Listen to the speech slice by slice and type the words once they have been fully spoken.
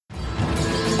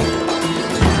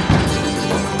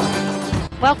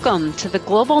Welcome to the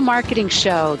Global Marketing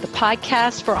Show, the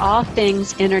podcast for all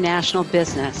things international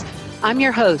business. I'm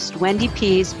your host, Wendy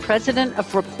Pease, president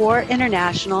of Rapport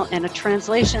International and a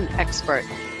translation expert.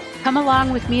 Come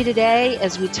along with me today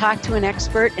as we talk to an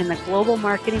expert in the global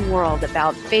marketing world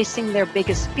about facing their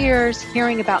biggest fears,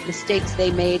 hearing about mistakes they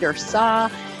made or saw,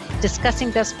 discussing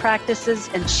best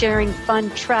practices, and sharing fun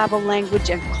travel,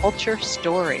 language, and culture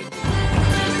stories.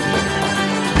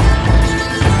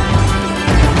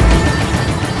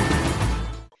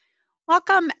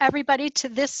 Welcome, everybody, to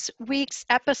this week's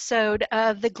episode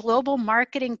of the Global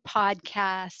Marketing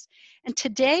Podcast. And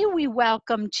today we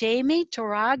welcome Jamie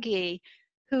Doraghi,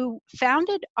 who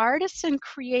founded Artisan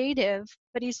Creative,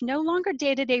 but he's no longer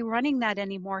day-to-day running that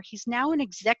anymore. He's now an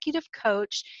executive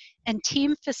coach and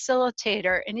team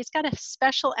facilitator, and he's got a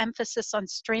special emphasis on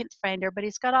Strength Finder, but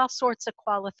he's got all sorts of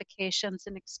qualifications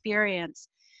and experience.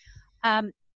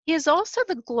 He is also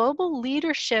the Global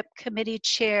Leadership Committee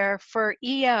Chair for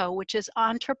EO, which is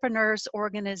Entrepreneurs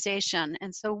Organization.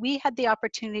 And so we had the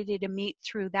opportunity to meet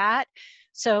through that.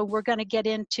 So we're going to get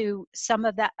into some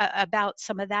of that, about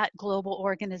some of that global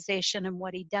organization and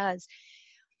what he does.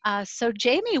 So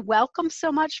Jamie, welcome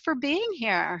so much for being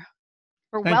here.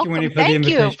 Thank you, Wendy, for the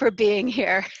invitation. Thank you for being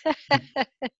here.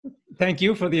 Thank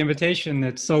you for the invitation.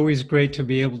 It's always great to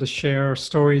be able to share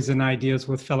stories and ideas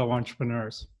with fellow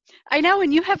entrepreneurs. I know,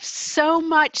 and you have so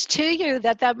much to you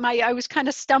I was kind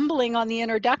of stumbling on the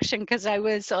introduction because I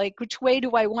was like, which way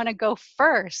do I want to go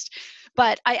first?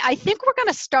 But I think we're going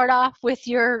to start off with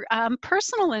your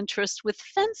personal interest with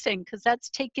fencing, because that's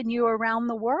taken you around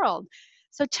the world.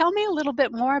 So tell me a little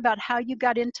bit more about how you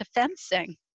got into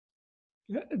fencing.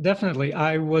 Definitely.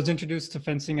 I was introduced to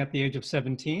fencing at the age of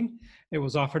 17. It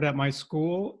was offered at my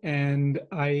school, and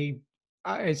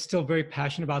I'm still very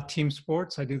passionate about team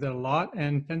sports. I do that a lot.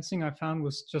 And fencing, I found,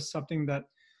 was just something that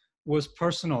was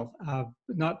personal.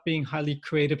 Not being highly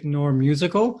creative nor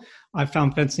musical, I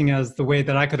found fencing as the way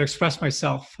that I could express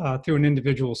myself through an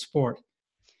individual sport.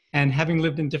 And having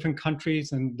lived in different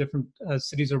countries and different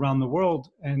cities around the world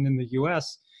and in the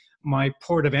US, my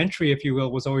port of entry, if you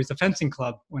will, was always the fencing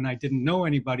club. When I didn't know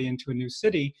anybody into a new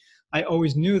city, I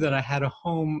always knew that I had a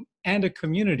home and a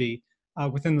community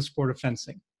within the sport of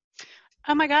fencing.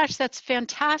 Oh my gosh, that's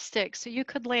fantastic. So you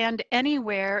could land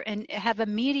anywhere and have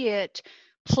immediate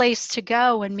place to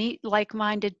go and meet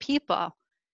like-minded people.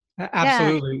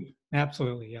 Absolutely. Yeah.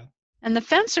 Absolutely, yeah. And the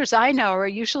fencers I know are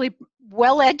usually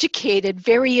well-educated,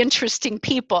 very interesting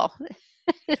people.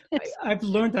 I've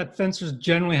learned that fencers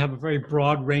generally have a very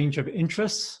broad range of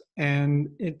interests, and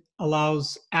it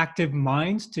allows active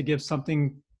minds to give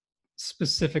something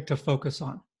specific to focus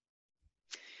on.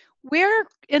 Where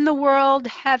in the world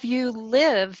have you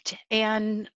lived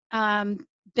and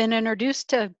been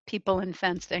introduced to people in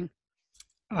fencing?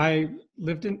 I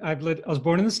was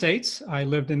born in the States. I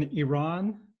lived in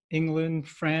Iran, England,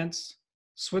 France,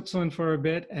 Switzerland for a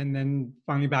bit, and then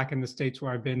finally back in the States,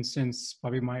 where I've been since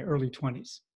probably my early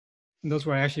 20s. And those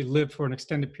where I actually lived for an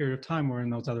extended period of time were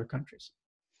in those other countries.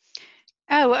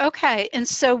 Oh, okay. And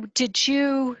so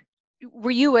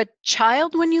were you a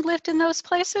child when you lived in those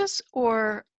places,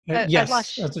 or?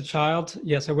 Yes, as a child.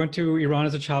 Yes, I went to Iran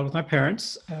as a child with my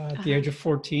parents at the age of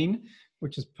 14,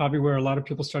 which is probably where a lot of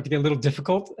people start to get a little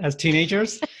difficult as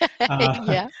teenagers.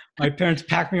 Yeah. My parents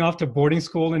packed me off to boarding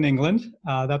school in England.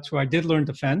 That's where I did learn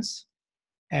to fence.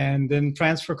 And then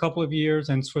France for a couple of years,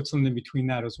 and Switzerland in between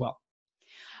that as well.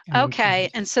 Okay,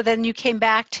 and so then you came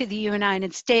back to the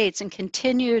United States and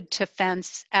continued to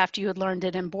fence after you had learned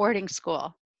it in boarding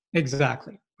school.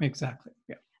 Exactly,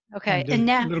 yeah. Okay, and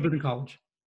now a little bit in college.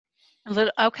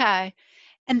 Okay.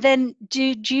 And then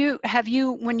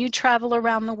when you travel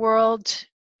around the world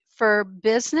for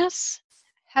business,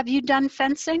 have you done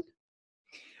fencing?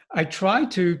 I try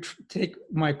to take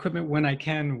my equipment when I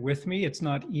can with me. It's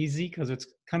not easy because it's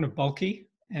kind of bulky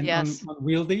and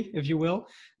unwieldy, if you will.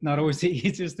 Not always the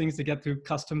easiest things to get through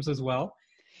customs as well.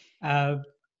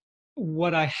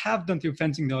 What I have done through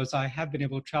fencing, though, is I have been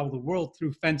able to travel the world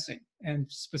through fencing, and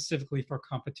specifically for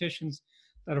competitions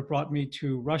that have brought me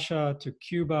to Russia, to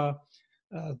Cuba,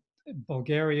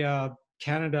 Bulgaria,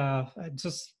 Canada,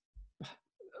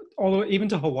 even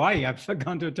to Hawaii. I've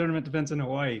gone to a tournament to fence in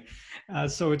Hawaii.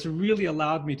 So it's really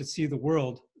allowed me to see the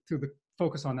world through the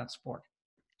focus on that sport.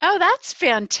 Oh, that's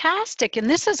fantastic. And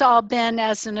this has all been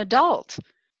as an adult.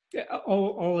 Yeah,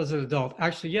 all as an adult.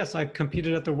 Actually, yes, I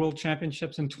competed at the World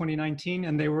Championships in 2019,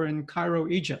 and they were in Cairo,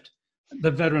 Egypt,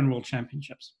 the Veteran World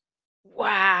Championships.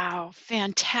 Wow,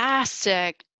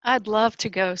 fantastic. I'd love to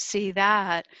go see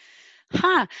that.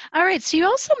 All right, so you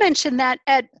also mentioned that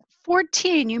at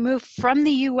 14, you moved from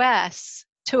the U.S.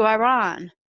 to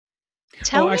Iran.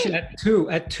 Tell Oh, actually, me.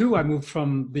 at two, I moved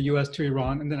from the U.S. to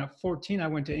Iran, and then at 14, I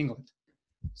went to England.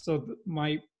 So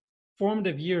my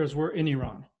formative years were in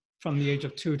Iran from the age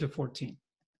of 2 to 14.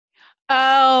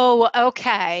 Oh,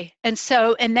 okay. And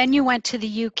then you went to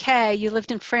the UK. You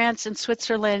lived in France and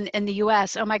Switzerland and the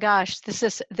US. Oh my gosh,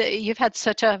 you've had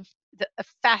such a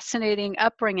fascinating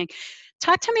upbringing.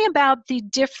 Talk to me about the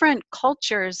different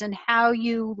cultures and how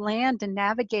you land and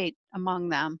navigate among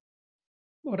them.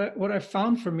 What I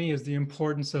found for me is the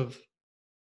importance of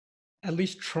at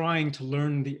least trying to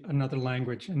learn another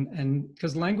language, and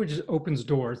because language opens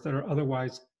doors that are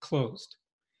otherwise closed.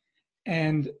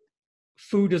 And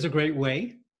food is a great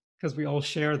way because we all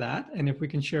share that. And if we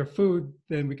can share food,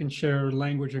 then we can share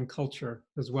language and culture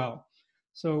as well.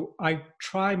 So I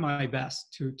try my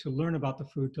best to learn about the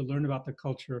food, to learn about the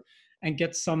culture, and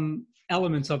get some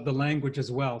elements of the language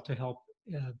as well to help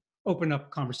open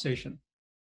up conversation.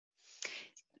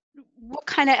 What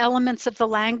kind of elements of the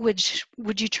language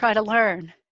would you try to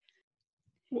learn?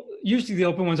 Well, usually the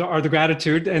open ones are the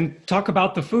gratitude, and talk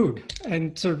about the food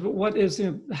and sort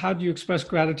of how do you express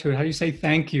gratitude? How do you say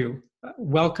thank you?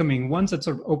 Welcoming ones that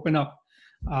sort of open up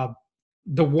uh,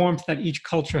 the warmth that each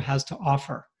culture has to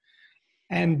offer,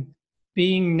 and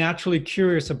being naturally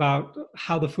curious about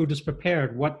how the food is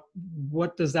prepared.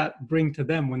 What does that bring to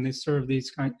them when they serve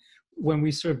when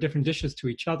we serve different dishes to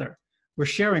each other? We're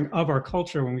sharing of our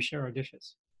culture when we share our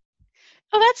dishes.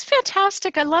 Oh, that's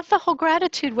fantastic. I love the whole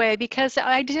gratitude way because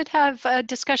I did have a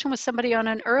discussion with somebody on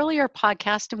an earlier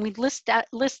podcast and we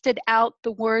listed out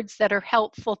the words that are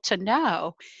helpful to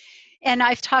know. And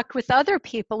I've talked with other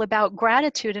people about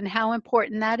gratitude and how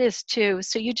important that is too.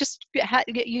 So you just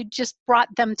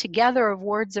brought them together of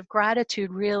words of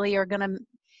gratitude really are going to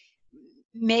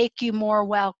make you more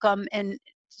welcome and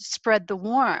spread the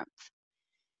warmth.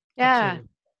 Yeah. Absolutely.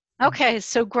 Okay,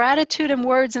 so gratitude and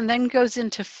words and then goes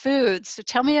into food. So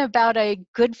tell me about a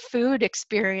good food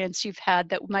experience you've had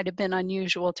that might have been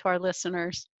unusual to our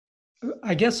listeners.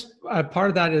 I guess part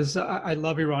of that is I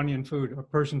love Iranian food or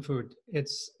Persian food.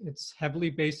 It's heavily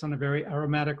based on a very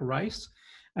aromatic rice,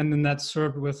 and then that's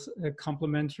served with a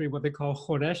complementary what they call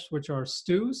khoresh, which are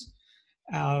stews,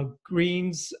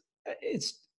 greens.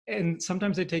 And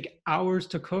sometimes they take hours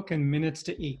to cook and minutes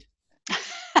to eat.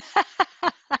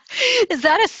 Is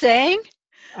that a saying?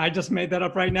 I just made that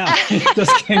up right now. It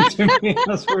just came to me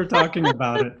as we were talking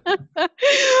about it.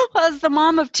 Well, as the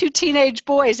mom of two teenage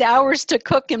boys, hours to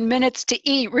cook and minutes to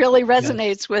eat really Yes.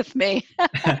 resonates with me.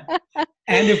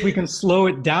 And if we can slow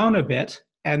it down a bit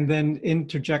and then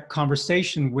interject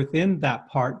conversation within that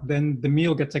part, then the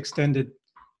meal gets extended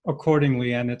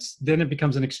accordingly, and then it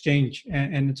becomes an exchange,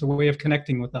 and it's a way of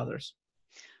connecting with others.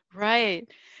 Right.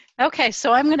 Okay,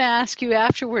 so I'm going to ask you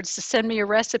afterwards to send me a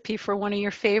recipe for one of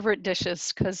your favorite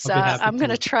dishes because I'll be happy I'm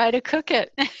going to to. try to cook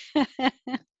it.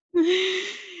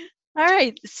 All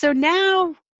right, so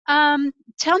now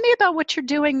tell me about what you're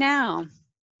doing now.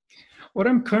 What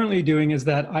I'm currently doing is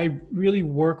that I really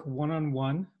work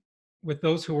one-on-one with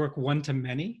those who work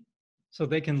one-to-many so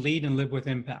they can lead and live with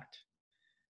impact.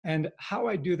 And how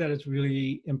I do that is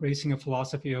really embracing a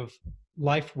philosophy of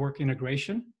life-work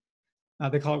integration.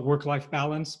 They call it work-life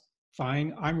balance.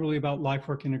 Fine. I'm really about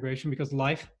life-work integration because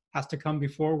life has to come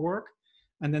before work.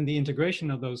 And then the integration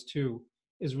of those two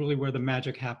is really where the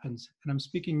magic happens. And I'm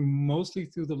speaking mostly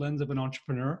through the lens of an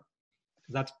entrepreneur,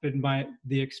 because that's been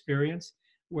the experience,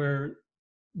 where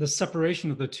the separation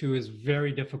of the two is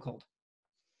very difficult.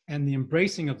 And the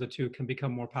embracing of the two can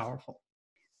become more powerful.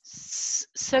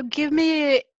 So give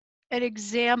me an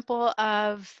example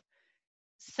of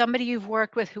somebody you've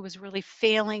worked with who was really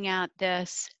failing at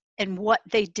this and what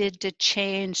they did to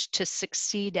change to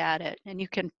succeed at it. And you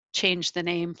can change the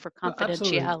name for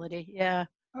Absolutely. confidentiality. Yeah.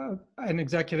 An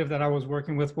executive that I was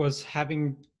working with was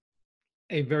having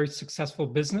a very successful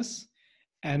business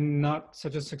and not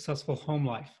such a successful home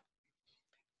life.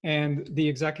 And the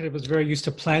executive was very used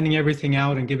to planning everything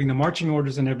out and giving the marching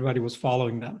orders, and everybody was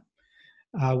following them.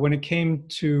 When it came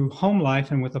to home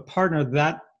life and with a partner,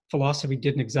 that philosophy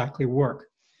didn't exactly work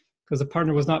because the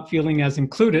partner was not feeling as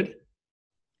included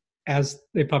as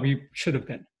they probably should have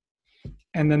been.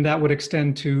 And then that would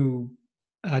extend to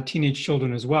teenage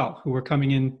children as well, who were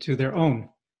coming into their own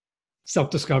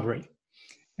self-discovery.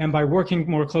 And by working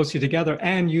more closely together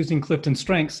and using Clifton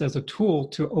Strengths as a tool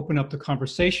to open up the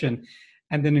conversation,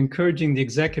 and then encouraging the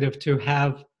executive to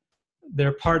have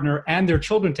their partner and their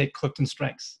children take Clifton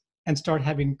Strengths and start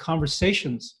having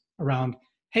conversations around,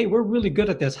 hey, we're really good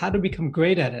at this. How do we become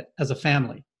great at it as a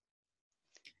family?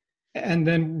 And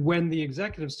then when the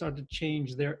executives started to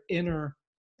change their inner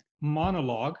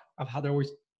monologue of how they're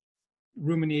always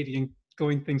ruminating and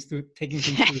going things through, taking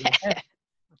things through their head,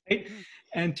 right? Mhm.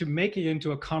 And to make it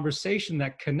into a conversation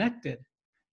that connected,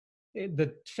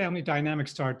 the family dynamic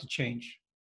started to change.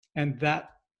 And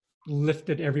that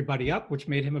lifted everybody up, which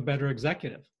made him a better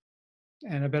executive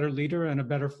and a better leader and a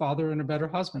better father and a better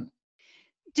husband.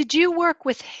 Did you work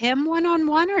with him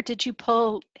one-on-one, or did you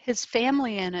pull his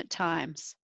family in at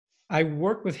times? I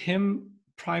work with him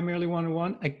primarily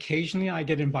one-on-one. Occasionally I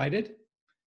get invited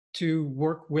to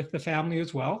work with the family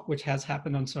as well, which has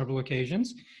happened on several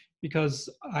occasions, because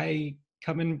I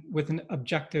come in with an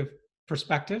objective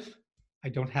perspective. I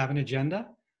don't have an agenda.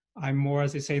 I'm more,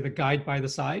 as they say, the guide by the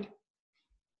side,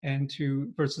 and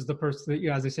to versus the person,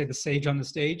 as they say, the sage on the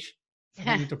stage. I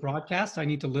don't need to broadcast. I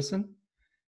need to listen,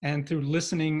 and through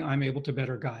listening, I'm able to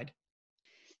better guide.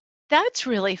 That's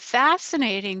really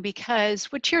fascinating because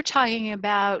what you're talking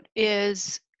about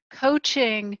is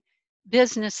coaching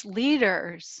business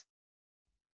leaders,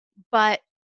 but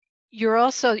you're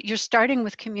starting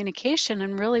with communication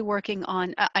and really working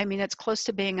on, I mean, it's close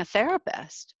to being a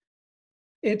therapist.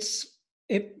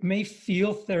 It may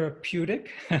feel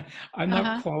therapeutic. I'm not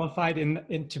Uh-huh. qualified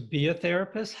in to be a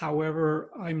therapist.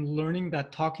 However, I'm learning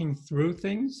that talking through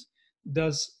things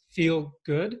does feel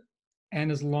good.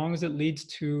 And as long as it leads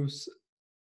to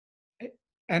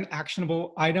an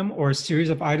actionable item or a series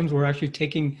of items, we're actually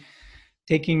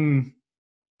taking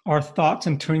our thoughts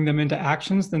and turning them into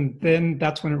actions, then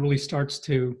that's when it really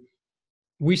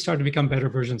we start to become better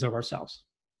versions of ourselves.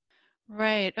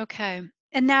 Right. Okay.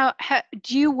 And now,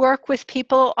 do you work with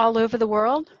people all over the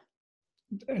world?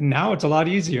 And now it's a lot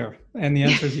easier, and the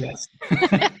answer is yes.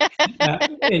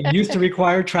 It used to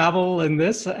require travel and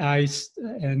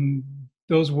and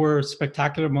those were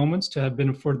spectacular moments to have been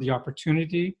afforded the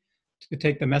opportunity to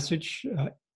take the message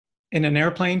in an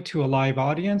airplane to a live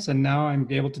audience. And now I'm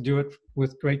able to do it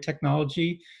with great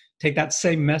technology, take that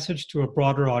same message to a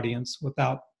broader audience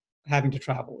without having to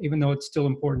travel, even though it's still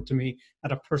important to me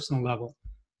at a personal level.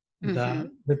 Hmm.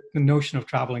 The notion of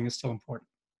traveling is still important.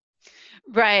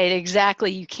 Right,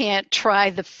 exactly. You can't try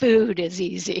the food as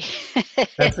easy.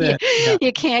 That's you, it. Yeah.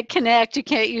 you can't connect, you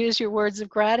can't use your words of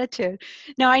gratitude.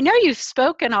 Now, I know you've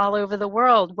spoken all over the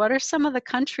world. What are some of the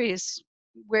countries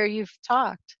where you've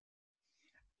talked?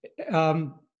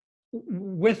 Um,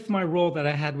 with my role that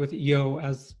I had with EO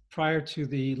as prior to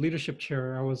the leadership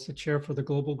chair, I was the chair for the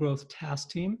Global Growth Task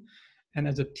Team. And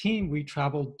as a team, we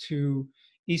traveled to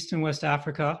East and West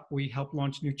Africa. We helped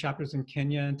launch new chapters in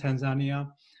Kenya and Tanzania,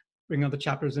 bring other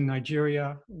chapters in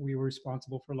Nigeria. We were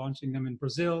responsible for launching them in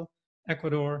Brazil,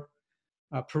 Ecuador,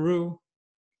 Peru,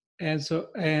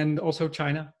 and also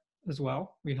China as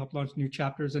well. We helped launch new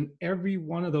chapters, and every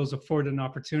one of those afforded an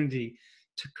opportunity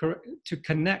to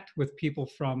connect with people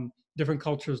from different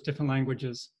cultures, different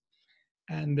languages,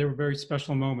 and they were very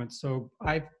special moments. So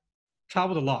I've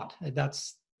traveled a lot.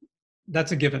 That's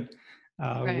a given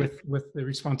Right. with the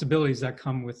responsibilities that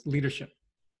come with leadership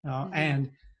Hmm.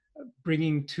 and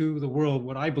bringing to the world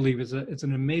what I believe is it's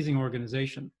an amazing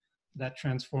organization that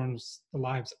transforms the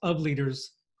lives of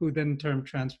leaders who then in turn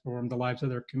transform the lives of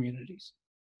their communities.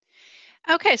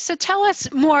 Okay, so tell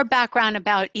us more background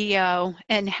about EO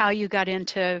and how you got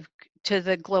into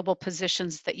the global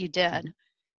positions that you did,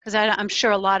 because I'm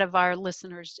sure a lot of our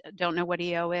listeners don't know what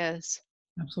EO is.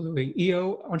 Absolutely.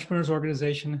 EO Entrepreneurs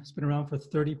Organization has been around for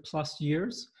 30 plus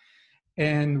years,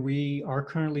 and we are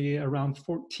currently around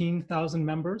 14,000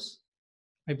 members,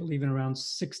 I believe in around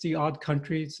 60 odd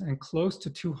countries and close to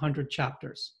 200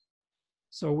 chapters.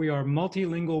 So we are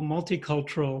multilingual,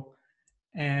 multicultural,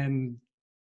 and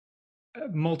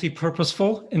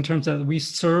multi-purposeful in terms that we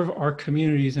serve our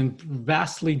communities in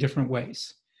vastly different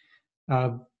ways.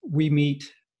 We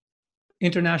meet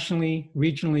internationally,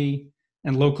 regionally,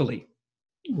 and locally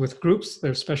with groups,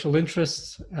 their special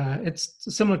interests. It's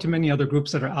similar to many other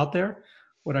groups that are out there.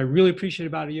 What I really appreciate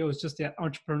about EO is just that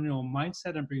entrepreneurial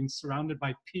mindset and being surrounded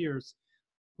by peers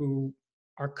who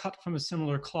are cut from a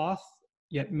similar cloth,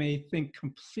 yet may think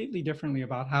completely differently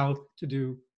about how to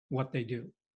do what they do.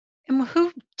 And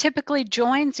who typically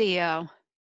joins EO?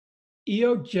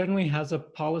 EO generally has a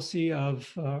policy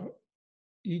of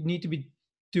you need to be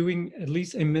doing at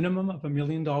least a minimum of $1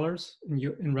 million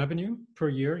in revenue per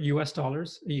year, US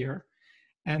dollars a year.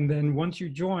 And then once you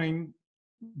join,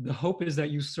 the hope is that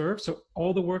you serve. So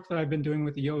all the work that I've been doing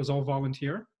with EO is all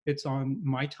volunteer. It's on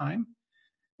my time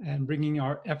and bringing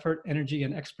our effort, energy,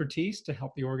 and expertise to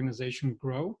help the organization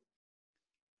grow.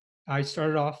 I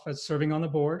started off as serving on the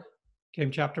board, became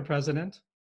chapter president,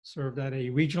 served at a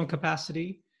regional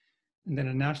capacity, and then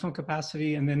a national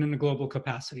capacity, and then in a global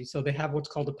capacity. So they have what's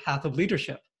called a path of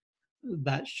leadership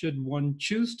that should one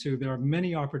choose to, there are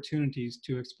many opportunities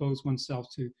to expose oneself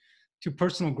to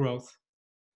personal growth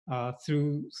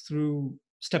through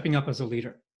stepping up as a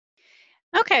leader.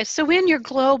 Okay, so in your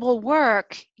global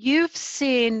work, you've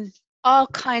seen all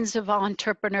kinds of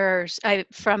entrepreneurs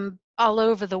from all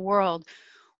over the world.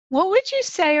 What would you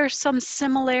say are some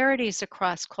similarities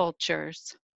across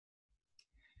cultures?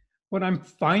 What I'm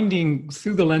finding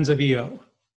through the lens of EO,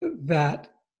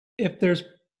 that if there's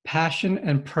passion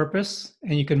and purpose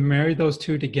and you can marry those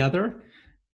two together,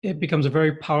 it becomes a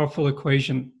very powerful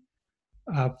equation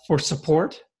for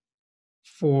support,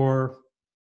 for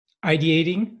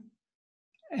ideating,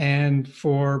 and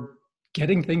for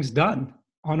getting things done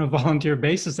on a volunteer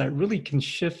basis that really can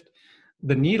shift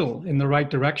the needle in the right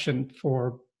direction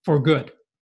for good.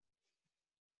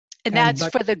 And that's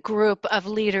for the group of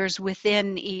leaders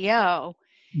within EO.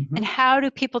 Mm-hmm. And how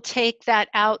do people take that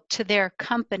out to their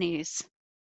companies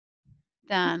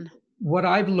then? What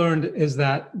I've learned is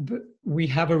that we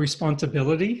have a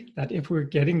responsibility that if we're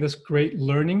getting this great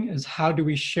learning, is how do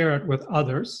we share it with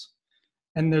others?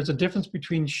 And there's a difference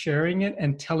between sharing it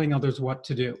and telling others what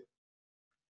to do.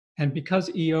 And because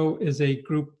EO is a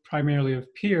group primarily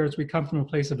of peers, we come from a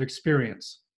place of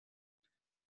experience.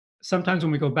 Sometimes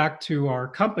when we go back to our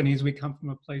companies, we come from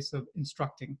a place of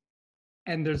instructing.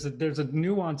 And there's a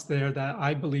nuance there that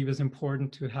I believe is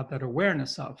important to have that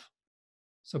awareness of,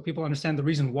 so people understand the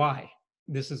reason why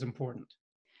this is important.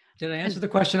 Did I answer the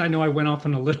question? I know I went off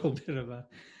on a little bit of a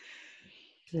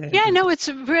tangent. Yeah, no, it's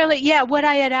really, yeah, what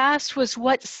I had asked was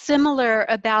what's similar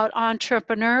about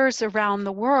entrepreneurs around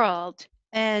the world.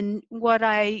 And what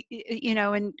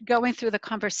in going through the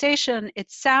conversation,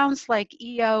 it sounds like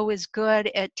EO is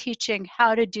good at teaching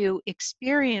how to do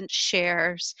experience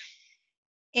shares,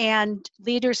 and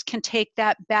leaders can take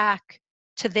that back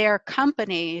to their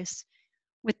companies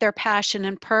with their passion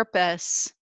and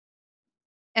purpose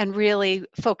and really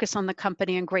focus on the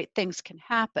company, and great things can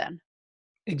happen.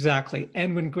 Exactly.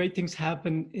 And when great things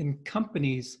happen in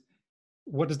companies,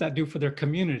 what does that do for their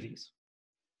communities?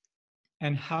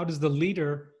 And how does the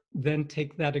leader then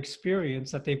take that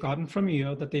experience that they've gotten from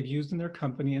EO, that they've used in their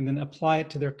company, and then apply it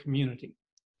to their community?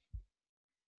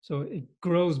 So it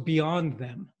grows beyond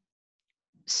them.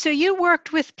 So you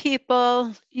worked with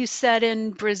people, you said, in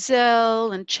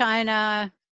Brazil and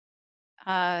China,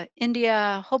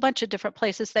 India, a whole bunch of different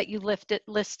places that you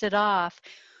listed off.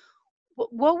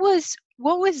 What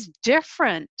was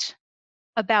different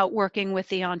about working with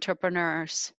the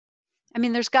entrepreneurs? I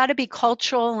mean, there's got to be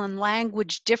cultural and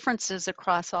language differences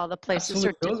across all the places.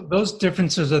 Absolutely. Those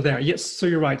differences are there. Yes, so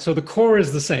you're right. So the core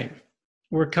is the same.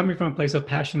 We're coming from a place of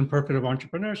passion and purpose of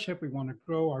entrepreneurship. We want to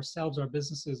grow ourselves, our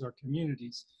businesses, our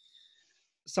communities.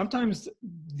 Sometimes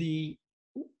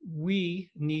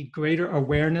we need greater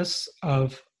awareness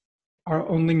of our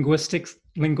own linguistic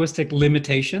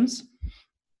limitations.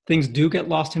 Things do get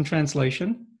lost in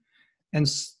translation, and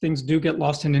things do get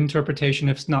lost in interpretation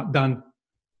if it's not done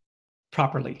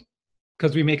properly,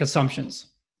 because we make assumptions.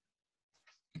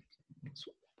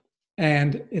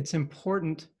 And it's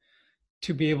important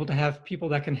to be able to have people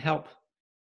that can help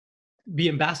be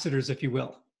ambassadors, if you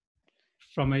will,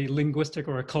 from a linguistic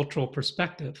or a cultural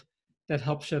perspective, that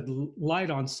help shed light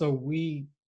on, so we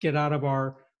get out of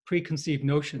our preconceived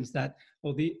notions that,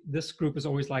 well, this group is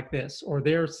always like this, or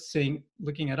they're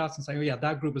looking at us and saying, oh yeah,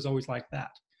 that group is always like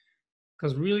that.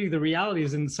 Because really the reality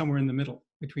is somewhere in the middle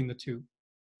between the two.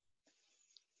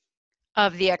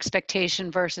 Of the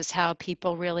expectation versus how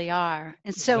people really are.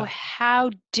 And so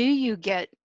exactly.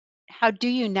 How do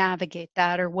you navigate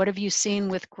that? Or what have you seen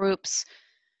with groups,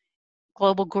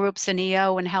 global groups in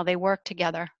EO, and how they work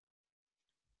together?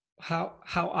 How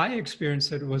I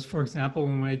experienced it was, for example,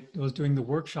 when I was doing the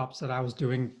workshops that I was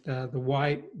doing, the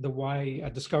why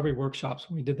discovery workshops,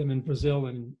 when we did them in Brazil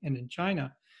and in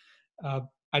China.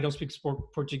 I don't speak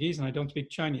Portuguese and I don't speak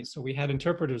Chinese, so we had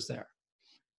interpreters there,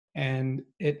 and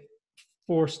it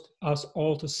forced us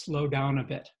all to slow down a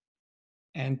bit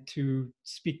and to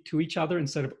speak to each other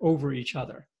instead of over each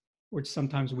other, which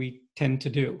sometimes we tend to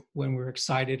do when we're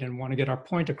excited and want to get our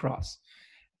point across.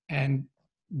 And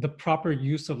the proper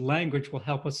use of language will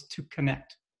help us to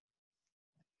connect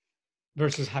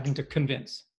versus having to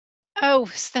convince.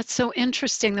 Oh, that's so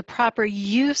interesting. The proper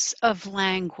use of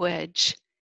language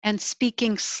and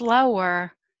speaking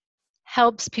slower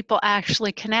helps people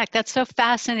actually connect. That's so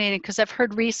fascinating, because I've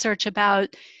heard research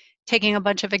about taking a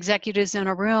bunch of executives in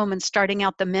a room and starting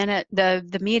out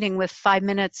the meeting with 5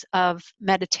 minutes of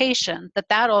meditation,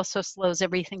 that also slows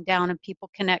everything down and people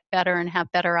connect better and have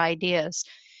better ideas.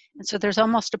 And so there's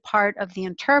almost a part of the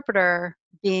interpreter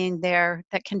being there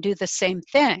that can do the same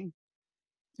thing.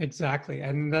 Exactly.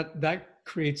 And that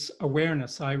creates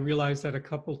awareness. I realized that a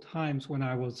couple times when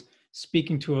I was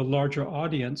speaking to a larger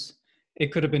audience,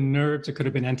 It could have been nerves, it could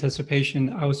have been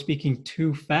anticipation. I was speaking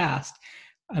too fast,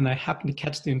 and I happened to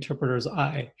catch the interpreter's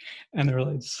eye, and they're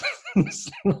like,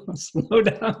 slow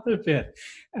down a bit.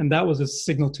 And that was a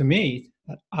signal to me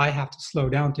that I have to slow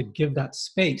down to give that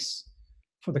space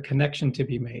for the connection to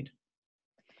be made.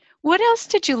 What else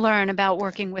did you learn about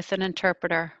working with an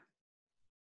interpreter?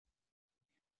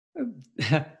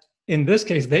 In this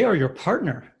case, they are your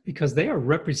partner because they are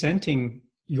representing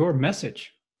your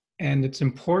message. And it's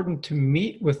important to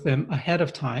meet with them ahead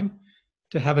of time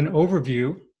to have an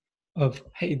overview of,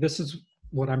 hey, this is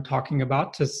what I'm talking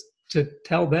about, to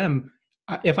tell them,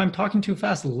 if I'm talking too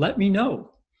fast, let me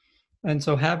know. And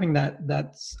so having that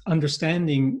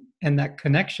understanding and that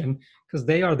connection, because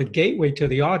they are the gateway to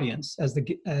the audience. As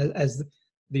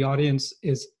the audience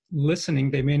is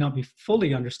listening, they may not be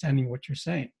fully understanding what you're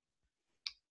saying.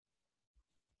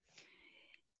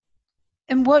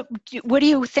 And what do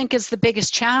you think is the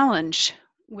biggest challenge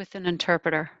with an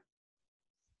interpreter?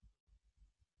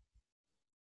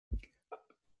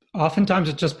 Oftentimes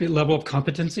it's just the level of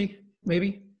competency,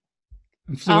 maybe,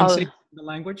 and fluency in the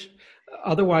language.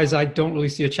 Otherwise, I don't really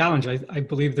see a challenge. I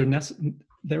believe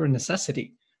they're a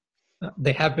necessity.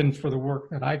 They have been for the work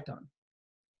that I've done.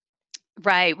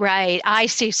 Right. I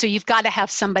see. So you've got to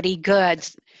have somebody good.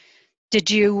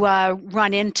 Did you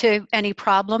run into any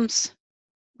problems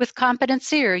with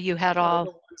competency, or you had all?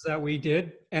 The ones that we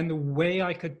did, and the way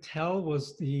I could tell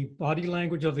was the body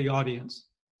language of the audience.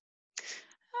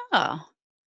 Oh,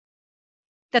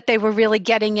 that they were really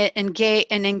getting it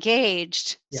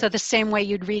engaged. Yes. So the same way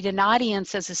you'd read an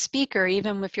audience as a speaker,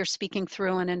 even if you're speaking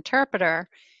through an interpreter,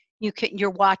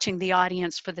 you're watching the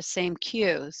audience for the same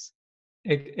cues.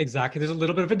 Exactly. There's a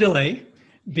little bit of a delay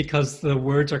because the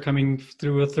words are coming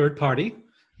through a third party.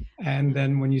 And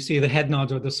then when you see the head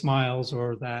nods or the smiles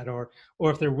or that, or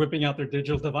if they're whipping out their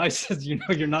digital devices, you know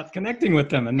you're not connecting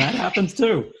with them, and that happens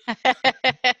too.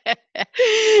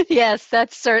 Yes,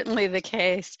 that's certainly the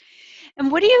case.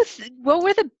 And what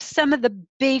were some of the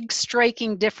big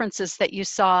striking differences that you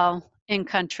saw in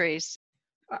countries?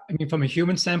 I mean, from a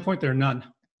human standpoint, there are none.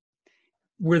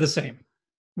 We're the same.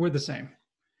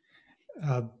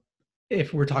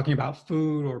 If we're talking about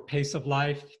food or pace of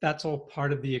life, that's all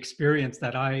part of the experience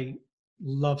that I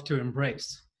love to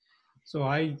embrace. So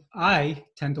I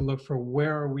tend to look for,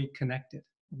 where are we connected?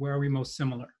 Where are we most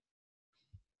similar?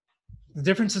 The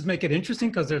differences make it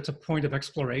interesting because there's a point of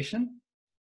exploration.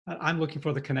 I'm looking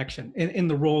for the connection in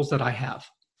the roles that I have.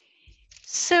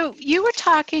 So you were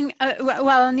talking,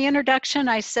 well, in the introduction,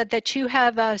 I said that you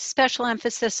have a special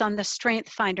emphasis on the Strength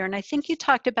Finder, and I think you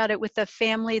talked about it with the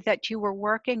family that you were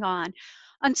working on.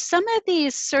 On some of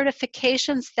these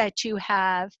certifications that you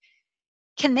have,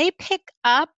 can they pick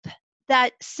up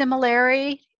that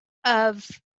similarity of,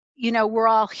 we're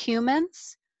all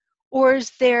humans? Or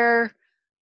is there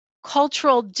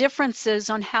cultural differences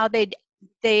on how they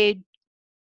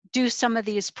do some of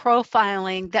these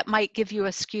profiling that might give you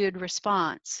a skewed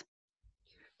response?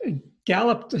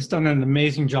 Gallup has done an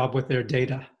amazing job with their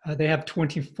data. They have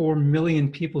 24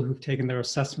 million people who've taken their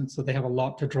assessment, so they have a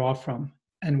lot to draw from.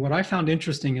 And what I found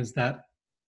interesting is that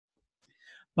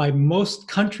by most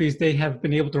countries, they have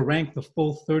been able to rank the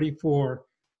full 34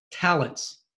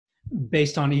 talents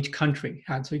based on each country.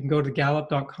 And so you can go to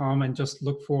gallup.com and just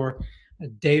look for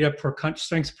data per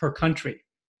strengths per country.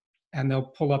 And they'll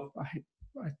pull up, I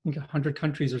think, 100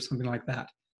 countries or something like that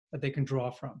they can draw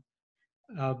from.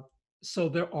 So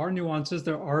there are nuances.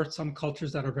 There are some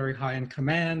cultures that are very high in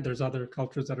command. There's other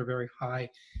cultures that are very high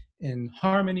in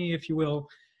harmony, if you will.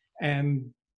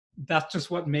 And that's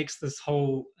just what makes this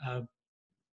whole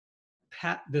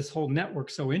network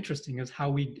so interesting, is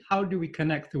how do we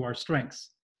connect through our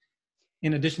strengths?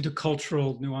 In addition to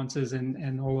cultural nuances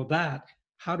and all of that,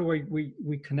 how do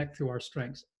we connect through our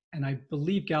strengths? And I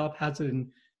believe Gallup has it in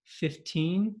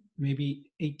 15,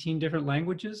 maybe 18 different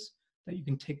languages that you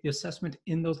can take the assessment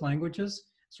in those languages.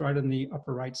 It's right on the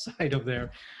upper right side of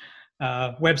their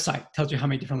website. Tells you how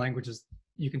many different languages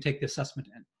you can take the assessment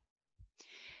in.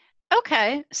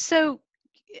 Okay, so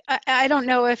I don't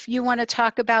know if you want to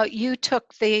talk about, you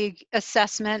took the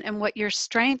assessment and what your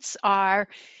strengths are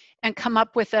and come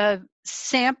up with a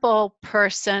sample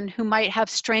person who might have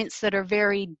strengths that are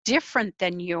very different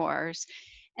than yours.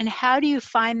 And how do you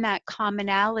find that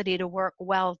commonality to work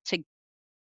well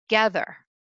together?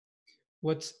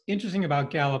 What's interesting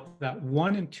about Gallup, that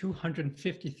 1 in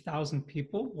 250,000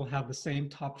 people will have the same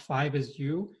top 5 as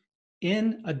you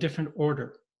in a different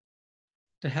order.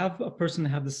 To have a person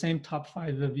have the same top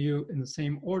 5 of you in the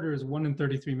same order is 1 in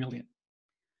 33 million.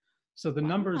 So the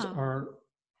numbers are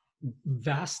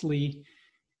vastly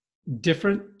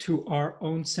different to our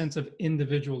own sense of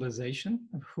individualization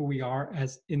of who we are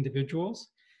as individuals.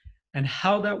 And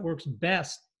how that works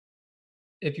best,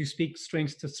 if you speak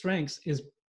strengths to strengths, is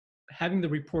having the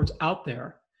reports out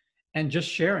there and just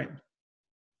sharing.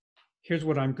 Here's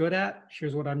what I'm good at.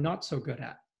 Here's what I'm not so good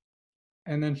at.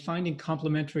 And then finding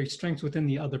complementary strengths within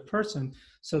the other person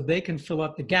so they can fill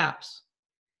up the gaps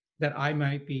that I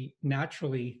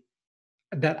naturally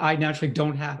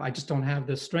don't have. I just don't have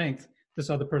this strength. This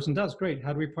other person does. Great.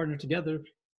 How do we partner together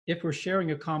if we're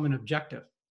sharing a common objective?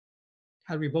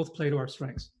 How do we both play to our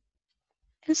strengths?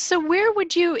 And so where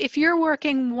would you, if you're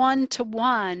working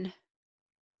one-to-one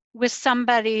with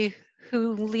somebody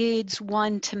who leads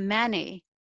one-to-many,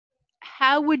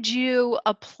 how would you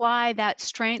apply that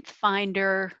strength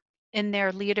finder in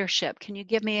their leadership? Can you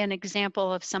give me an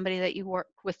example of somebody that you work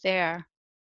with there?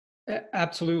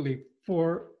 Absolutely.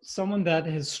 For someone that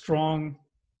is strong,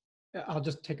 I'll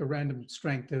just take a random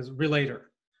strength, is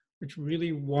relator, which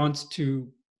really wants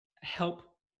to help,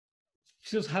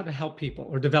 feels how to help people,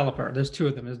 or developer. There's two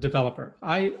of them, is developer.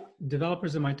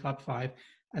 Developers in my top 5,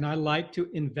 and I like to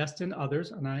invest in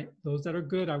others, and those that are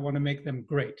good, I want to make them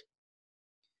great.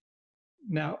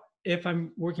 Now, if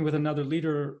I'm working with another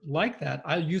leader like that,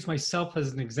 I'll use myself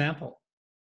as an example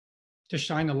to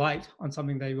shine a light on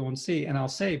something they won't see. And I'll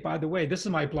say, by the way, this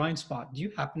is my blind spot. Do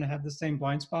you happen to have the same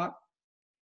blind spot?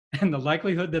 And the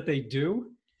likelihood that they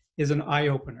do is an eye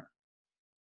opener.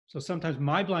 So sometimes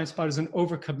my blind spot is an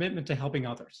overcommitment to helping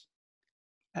others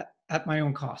at my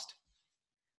own cost.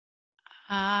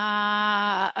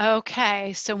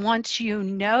 Okay. So once you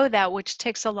know that, which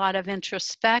takes a lot of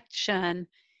introspection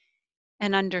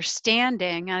and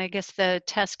understanding, and I guess the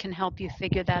test can help you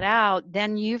figure that out,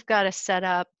 then you've got to set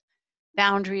up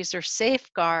boundaries or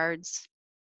safeguards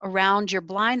around your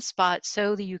blind spot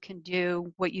so that you can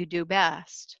do what you do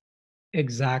best.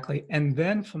 Exactly. And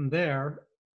then from there,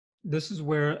 this is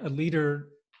where a leader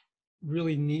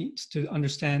really needs to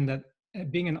understand that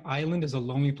being an island is a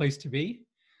lonely place to be.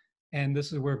 And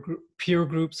this is where peer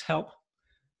groups help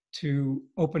to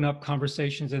open up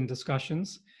conversations and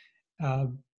discussions,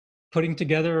 putting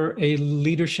together a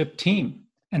leadership team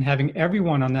and having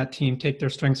everyone on that team take their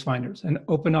strengths finders and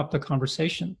open up the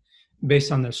conversation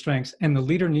based on their strengths. And the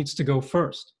leader needs to go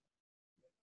first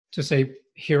to say,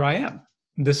 here I am.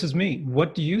 This is me.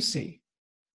 What do you see?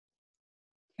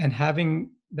 And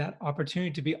having that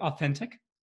opportunity to be authentic,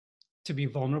 to be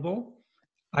vulnerable.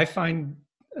 I find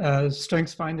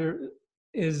Strengths Finder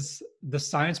is the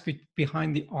science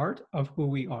behind the art of who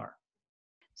we are.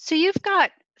 So you've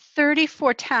got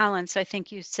 34 talents, I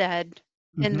think you said,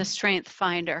 in the Strength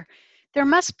Finder. There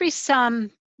must be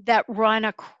some that run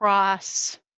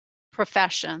across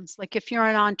professions. Like if you're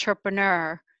an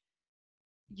entrepreneur,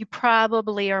 you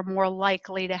probably are more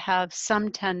likely to have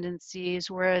some tendencies,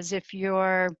 whereas if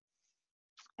you're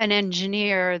an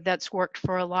engineer that's worked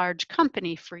for a large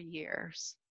company for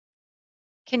years.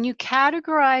 Can you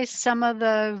categorize some of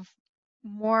the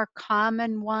more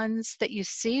common ones that you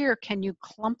see, or can you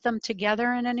clump them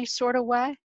together in any sort of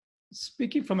way?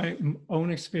 Speaking from my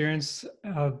own experience,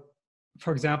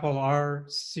 for example, our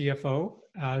CFO,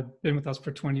 been with us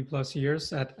for 20 plus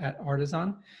years at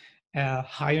Artisan,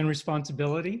 high on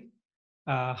responsibility,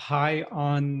 high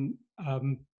on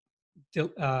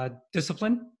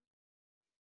discipline,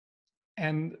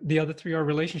 and the other 3 are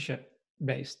relationship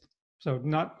based. So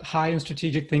not high in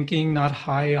strategic thinking, not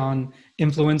high on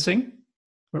influencing,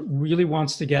 but really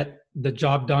wants to get the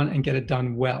job done and get it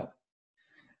done well.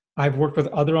 I've worked with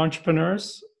other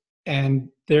entrepreneurs, and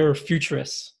they're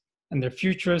futurists,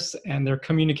 and their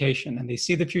communication, and they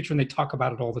see the future and they talk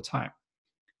about it all the time.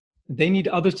 They need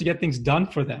others to get things done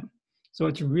for them. So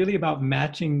it's really about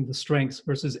matching the strengths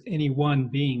versus any one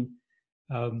being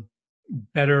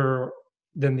better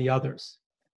than the others.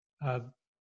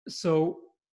 So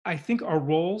I think our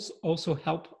roles also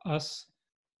help us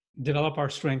develop our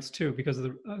strengths too,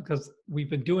 because we've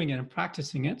been doing it and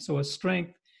practicing it. So a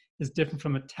strength is different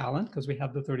from a talent because we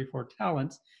have the 34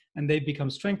 talents, and they become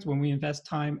strengths when we invest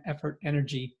time, effort,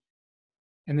 energy,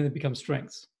 and then it becomes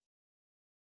strengths.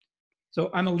 So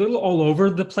I'm a little all over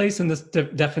the place in this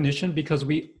definition because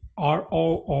we are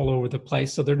all over the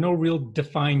place. So there are no real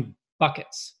defined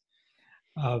buckets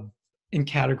in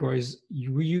categories.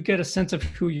 You get a sense of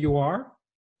who you are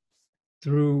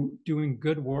through doing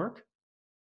good work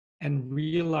and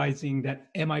realizing that,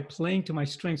 am I playing to my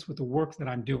strengths with the work that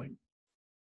I'm doing,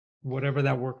 whatever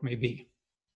that work may be.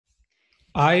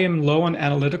 I am low on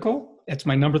analytical. It's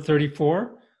my number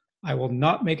 34. I will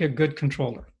not make a good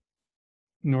controller,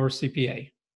 nor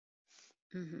CPA.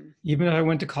 Even if I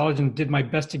went to college and did my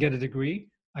best to get a degree,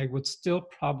 I would still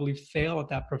probably fail at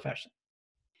that profession.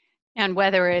 And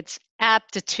whether it's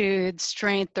aptitude,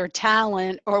 strength, or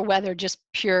talent, or whether just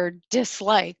pure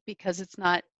dislike because it's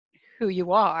not who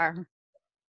you are.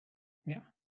 Yeah.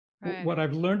 Right. What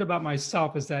I've learned about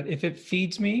myself is that if it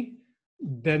feeds me,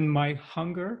 then my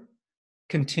hunger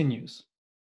continues.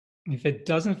 If it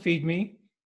doesn't feed me,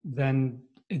 then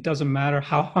it doesn't matter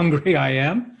how hungry I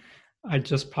am. I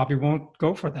just probably won't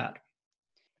go for that.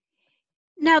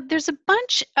 Now, there's a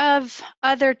bunch of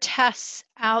other tests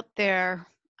out there.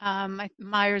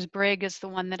 Myers-Briggs is the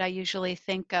one that I usually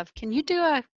think of. Can you do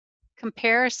a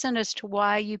comparison as to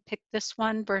why you picked this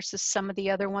one versus some of the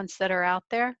other ones that are out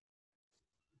there?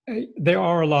 There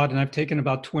are a lot, and I've taken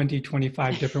about 20,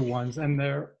 25 different ones, and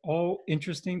they're all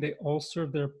interesting. They all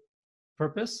serve their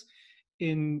purpose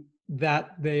in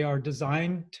that they are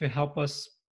designed to help us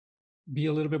be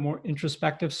a little bit more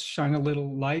introspective, shine a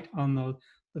little light on the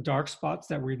dark spots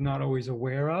that we're not always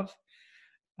aware of.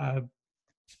 Uh,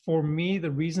 for me,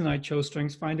 the reason I chose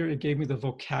StrengthsFinder, it gave me the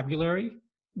vocabulary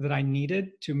that I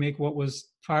needed to make what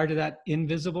was prior to that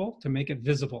invisible, to make it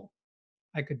visible.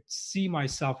 I could see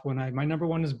myself when my number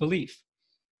one is belief.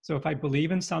 So if I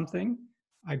believe in something,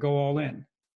 I go all in.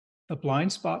 The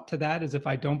blind spot to that is if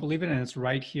I don't believe it and it's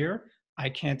right here, I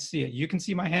can't see it. You can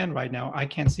see my hand right now. I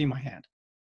can't see my hand.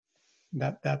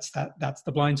 That's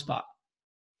the blind spot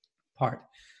part.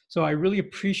 So I really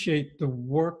appreciate the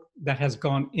work that has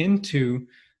gone into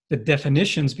the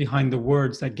definitions behind the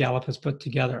words that Gallup has put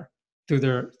together through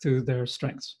their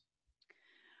strengths.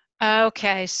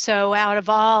 Okay, so out of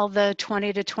all the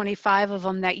 20 to 25 of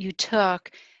them that you took,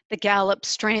 the Gallup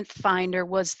Strength Finder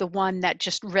was the one that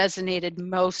just resonated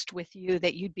most with you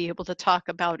that you'd be able to talk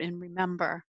about and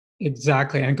remember.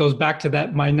 Exactly. And it goes back to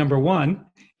that my number one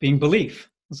being belief.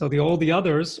 So all the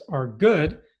others are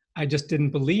good. I just didn't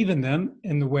believe in them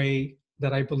in the way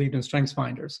that I believed in strengths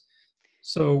finders.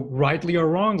 So rightly or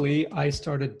wrongly, I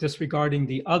started disregarding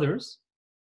the others.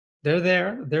 They're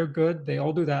there, they're good, they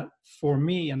all do that for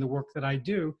me and the work that I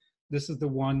do. This is the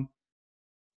one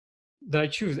that I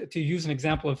choose. To use an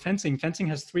example of fencing, fencing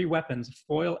has three weapons: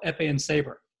 foil, epee, and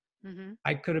saber. Mm-hmm.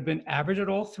 I could have been average at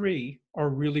all three or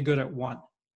really good at one.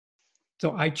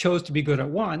 So I chose to be good at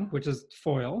one, which is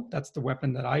foil. That's the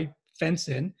weapon that I fence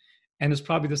in. And it's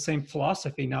probably the same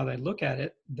philosophy now that I look at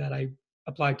it that I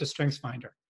applied to StrengthsFinder,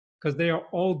 because they are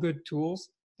all good tools.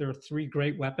 There are three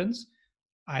great weapons.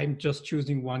 I'm just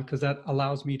choosing one because that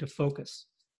allows me to focus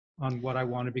on what I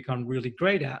want to become really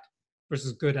great at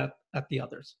versus good at the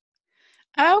others.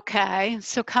 Okay,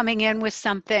 so coming in with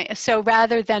something, so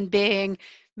rather than being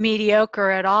mediocre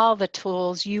at all the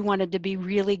tools, you wanted to be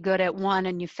really good at one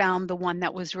and you found the one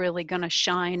that was really going to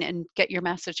shine and get your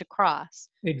message across.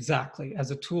 Exactly.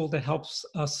 As a tool that helps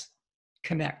us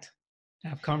connect,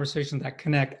 have conversations that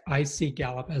connect, I see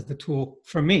Gallup as the tool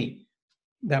for me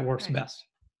that works Right. best.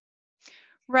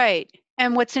 Right.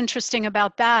 And what's interesting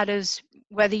about that is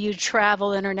whether you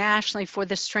travel internationally for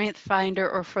the Strength Finder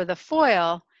or for the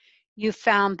foil, you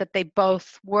found that they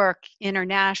both work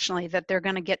internationally, that they're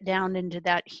going to get down into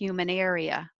that human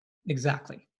area.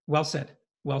 Exactly. Well said.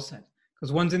 Well said.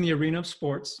 Because one's in the arena of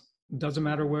sports. It doesn't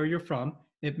matter Mhm. where you're from.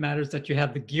 It matters that you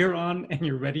have the gear on and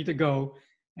you're ready to go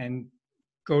and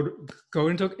go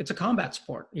into. It's a combat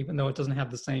sport, even though it doesn't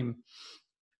have the same.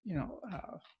 You know,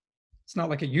 it's not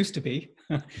like it used to be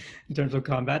in terms of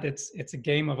combat. It's a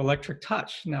game of electric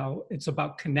touch. Now it's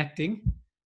about connecting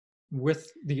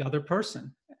with the other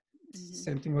person. Mhm.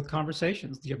 Same thing with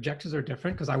conversations. The objectives are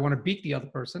different because I want to beat the other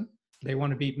person. They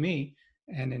want to beat me.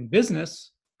 And in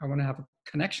business, I want to have a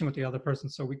connection with the other person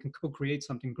so we can co-create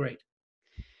something great.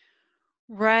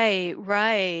 Right,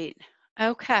 right.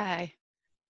 Okay.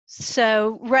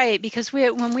 So, right, because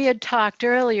when we had talked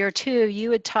earlier too,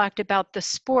 you had talked about the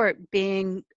sport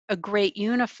being a great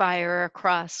unifier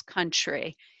across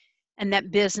country and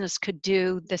that business could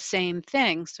do the same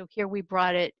thing. So here we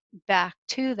brought it back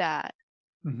to that.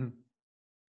 Mm-hmm.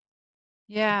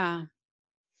 Yeah.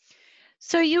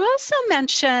 So you also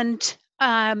mentioned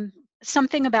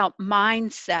something about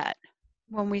mindset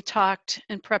when we talked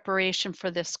in preparation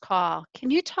for this call. Can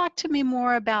you talk to me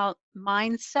more about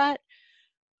mindset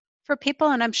for people?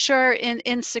 And I'm sure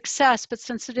in success, but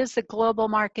since it is the global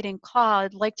marketing call,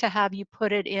 I'd like to have you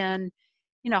put it in,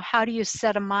 how do you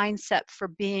set a mindset for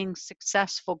being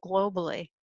successful globally?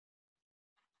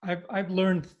 I've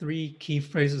learned three key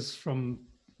phrases from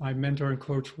my mentor and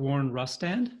coach, Warren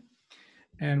Rustand.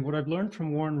 And what I've learned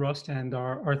from Warren Rustand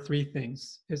are three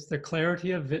things. It's the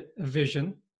clarity of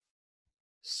vision,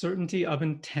 certainty of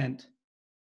intent,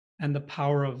 and the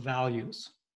power of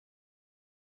values.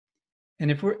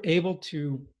 And if we're able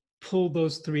to pull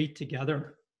those three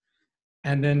together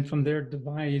and then from there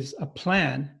devise a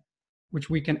plan which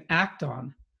we can act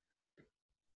on,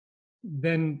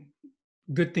 then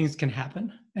good things can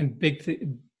happen, and big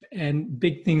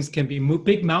things can be moved.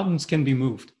 Big mountains can be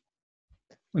moved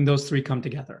when those three come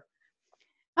together.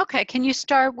 Okay, can you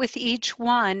start with each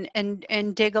one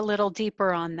and dig a little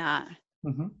deeper on that?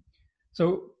 Mm-hmm.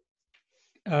 So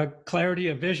clarity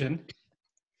of vision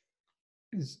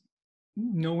is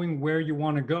knowing where you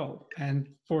want to go. And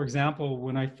for example,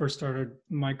 when I first started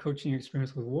my coaching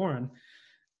experience with Warren,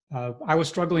 I was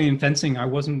struggling in fencing. I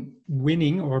wasn't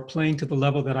winning or playing to the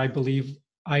level that I believe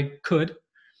I could.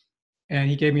 And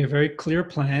he gave me a very clear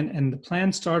plan. And the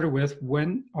plan started with,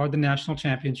 when are the national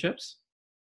championships?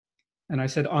 And I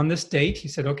said, on this date. He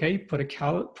said, okay, put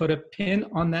a pin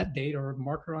on that date or a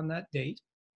marker on that date.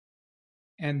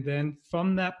 And then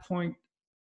from that point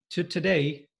to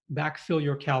today, backfill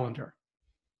your calendar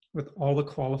with all the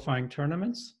qualifying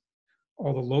tournaments,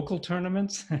 all the local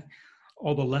tournaments,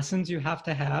 all the lessons you have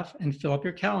to have, and fill up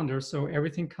your calendar so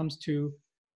everything comes to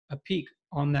a peak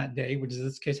on that day, which in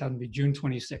this case happened to be June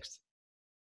 26th.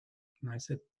 And I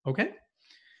said, okay.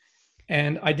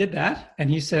 And I did that. And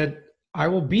he said, I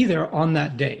will be there on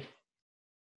that day,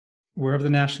 wherever the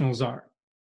nationals are.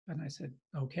 And I said,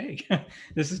 okay,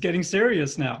 this is getting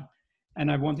serious now.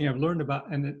 And one thing I've learned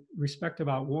about and respect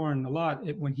about Warren a lot,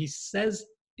 when he says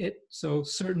it, so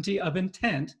certainty of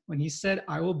intent, when he said,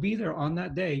 I will be there on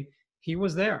that day, he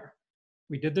was there.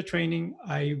 We did the training.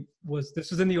 This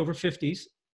was in the over 50s.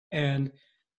 And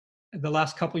the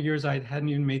last couple of years, I hadn't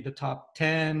even made the top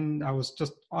 10. I was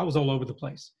all over the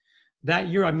place. That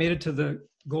year, I made it to the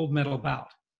gold medal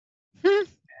bout.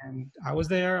 And I was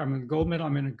there. I'm in gold medal.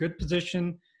 I'm in a good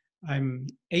position. I'm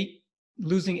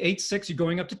losing 8-6. You're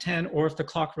going up to 10, or if the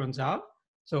clock runs out.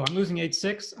 So I'm losing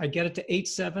 8-6. I get it to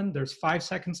 8-7. There's 5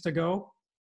 seconds to go.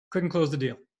 Couldn't close the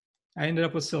deal. I ended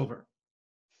up with silver.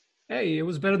 Hey, it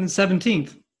was better than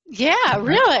 17th. Yeah,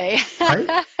 really.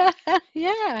 Right?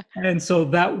 Yeah. And so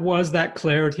that was that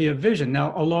clarity of vision.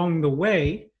 Now, along the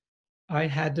way, I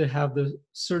had to have the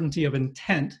certainty of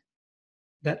intent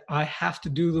that I have to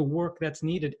do the work that's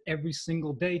needed every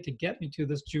single day to get me to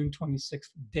this June 26th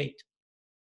date.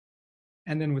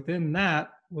 And then within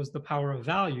that was the power of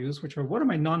values, which are, what are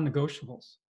my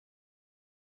non-negotiables?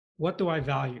 What do I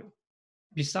value?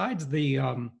 Besides the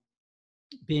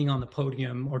being on the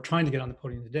podium or trying to get on the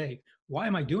podium today, why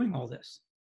am I doing all this?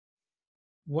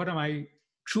 What am I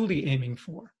truly aiming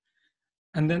for?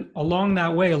 And then along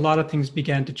that way, a lot of things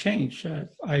began to change.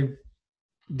 I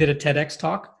did a TEDx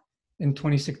talk in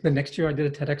 26. The next year I did a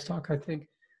TEDx talk, I think.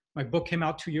 My book came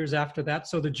out 2 years after that.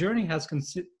 So the journey has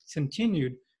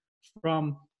continued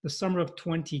from the summer of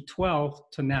 2012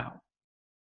 to now,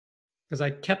 because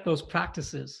I kept those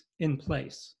practices in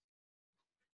place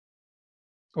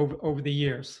over the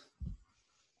years.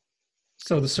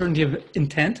 So the certainty of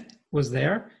intent was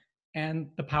there, and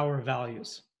the power of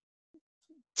values.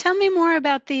 Tell me more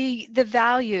about the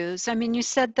values. I mean, you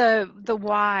said the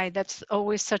why. That's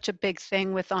always such a big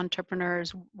thing with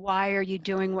entrepreneurs. Why are you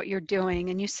doing what you're doing?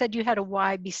 And you said you had a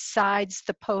why besides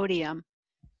the podium.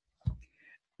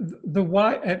 The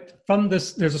why, from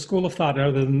this, there's a school of thought, there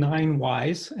are the 9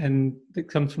 whys, and it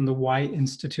comes from the Why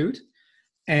Institute.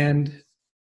 And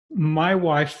my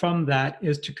why from that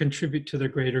is to contribute to the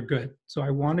greater good. So I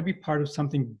want to be part of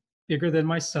something bigger than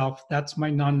myself. That's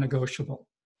my non-negotiable.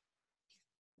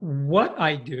 What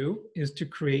I do is to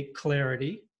create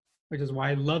clarity, which is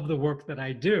why I love the work that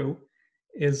I do,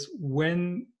 is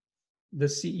when the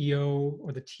CEO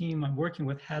or the team I'm working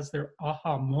with has their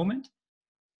aha moment,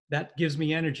 that gives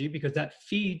me energy, because that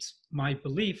feeds my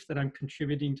belief that I'm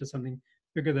contributing to something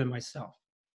bigger than myself.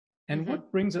 And what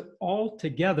brings it all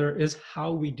together is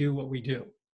how we do what we do.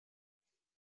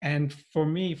 And for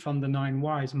me, from the 9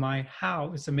 whys, my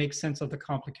how is to make sense of the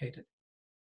complicated.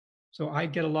 So I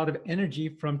get a lot of energy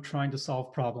from trying to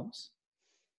solve problems.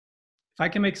 If I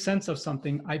can make sense of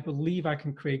something, I believe I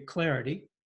can create clarity.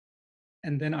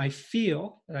 And then I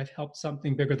feel that I've helped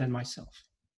something bigger than myself.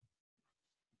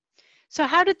 So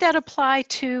how did that apply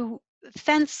to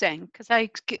fencing? Because I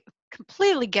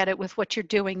completely get it with what you're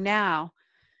doing now.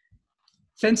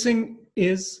 Fencing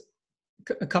is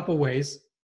a couple ways.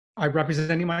 I'm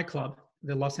representing my club,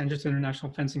 the Los Angeles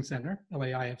International Fencing Center,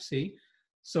 LAIFC.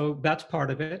 So that's part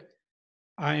of it.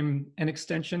 I'm an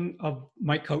extension of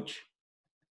my coach,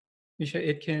 Misha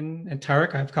Itkin and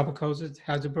Tarek. I have a couple coaches,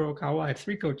 Hazaburo Okawa. I have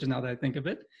 3 coaches now that I think of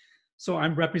it. So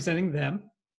I'm representing them.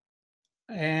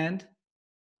 And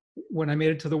when I made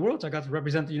it to the Worlds, I got to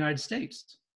represent the United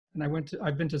States. And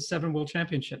I've been to 7 World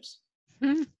Championships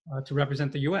to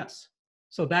represent the US.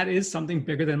 So that is something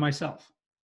bigger than myself.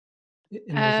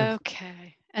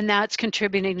 Okay. And that's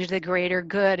contributing to the greater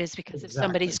good, is because if Exactly.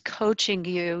 somebody's coaching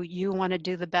you, you want to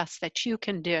do the best that you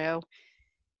can do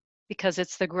because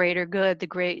it's the greater good,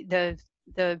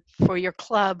 the for your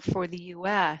club, for the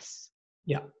US.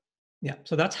 Yeah. Yeah.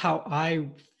 So that's how I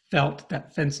felt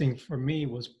that fencing for me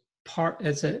was part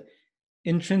as an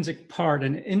intrinsic part,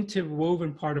 an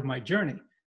interwoven part of my journey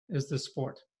is the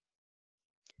sport.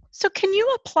 So can you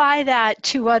apply that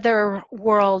to other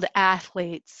world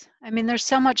athletes? I mean, there's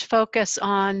so much focus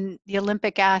on the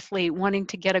Olympic athlete wanting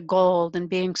to get a gold and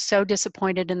being so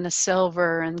disappointed in the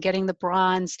silver, and getting the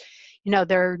bronze, you know,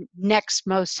 they're next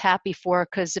most happy for,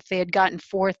 because if they had gotten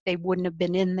fourth, they wouldn't have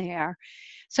been in there.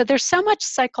 So there's so much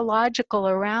psychological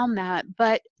around that.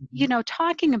 But, Mhm. you know,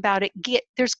 talking about it,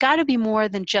 there's got to be more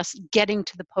than just getting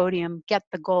to the podium, get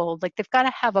the gold. Like, they've got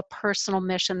to have a personal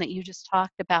mission that you just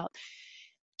talked about.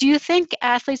 Do you think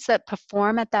athletes that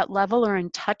perform at that level are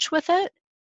in touch with it?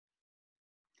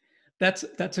 That's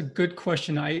a good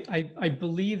question. I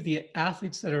believe the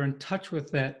athletes that are in touch with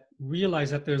that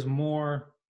realize that there's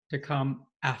more to come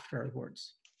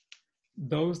afterwards.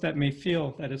 Those that may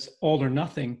feel that it's all or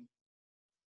nothing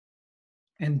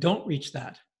and don't reach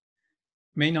that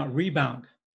may not rebound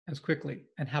as quickly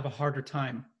and have a harder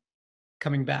time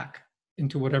coming back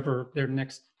into whatever their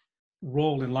next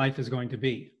role in life is going to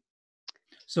be.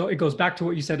 So it goes back to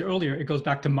what you said earlier. It goes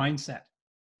back to mindset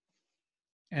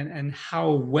and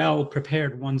how well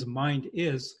prepared one's mind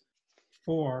is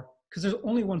for, because there's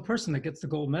only one person that gets the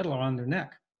gold medal around their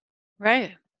neck.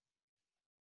 Right.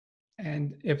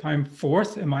 And if I'm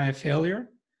fourth, am I a failure?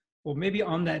 Well, maybe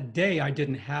on that day I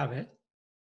didn't have it.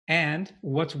 And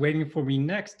what's waiting for me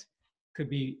next could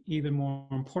be even more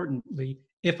importantly,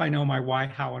 if I know my why,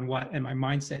 how, and what, and my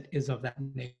mindset is of that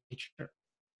nature.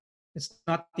 It's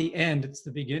not the end, it's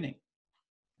the beginning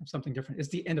of something different. It's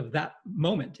the end of that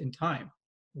moment in time.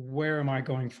 Where am I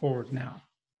going forward now?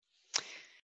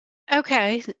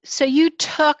 Okay. So you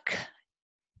took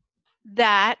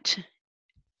that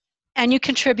and you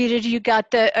contributed, you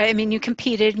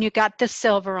competed and you got the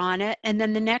silver on it. And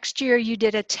then the next year you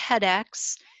did a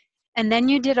TEDx, and then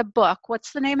you did a book.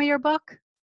 What's the name of your book?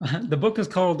 The book is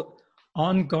called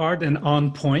On Guard and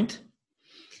On Point,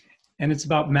 and it's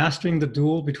about mastering the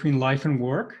duel between life and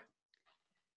work.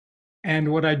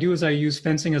 And what I do is I use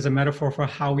fencing as a metaphor for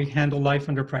how we handle life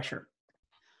under pressure.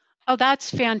 Oh, that's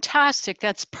fantastic.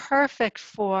 That's perfect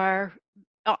for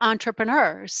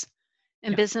entrepreneurs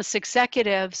and Yeah, business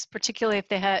executives, particularly if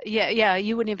they have, yeah,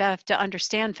 you wouldn't even have to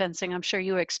understand fencing. I'm sure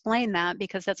you explain that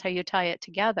because that's how you tie it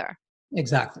together.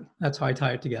 exactly. That's how I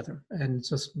tie it together. And it's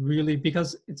just really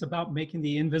because it's about making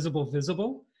the invisible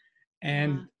visible. Uh,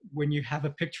 And when you have a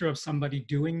picture of somebody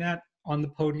doing that on the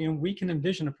podium, we can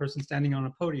envision a person standing on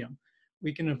a podium.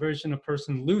 We can envision a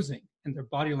person losing in their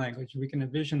body language. We can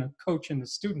envision a coach and a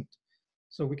student.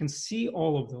 So we can see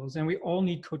all of those, and we all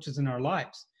need coaches in our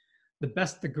lives.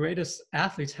 The greatest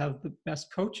athletes have the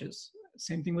best coaches.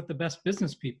 Same thing with the best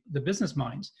business people, the business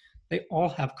minds. They all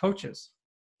have coaches.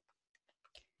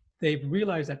 They've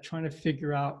realized that trying to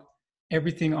figure out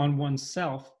everything on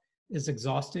oneself is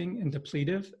exhausting and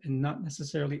depletive and not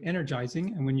necessarily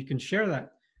energizing. And when you can share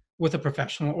that with a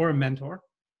professional or a mentor,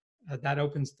 that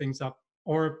opens things up,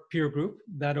 or a peer group,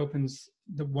 that opens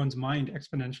one's mind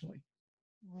exponentially.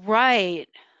 right.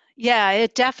 Yeah,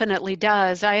 it definitely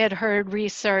does. I had heard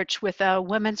research with a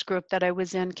women's group that I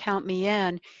was in, Count Me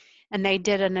In, and they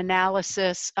did an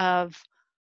analysis of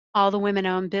all the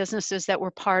women-owned businesses that were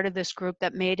part of this group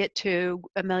that made it to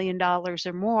 $1 million or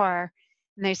more.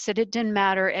 And they said it didn't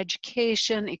matter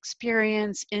education,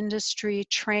 experience, industry,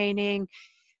 training,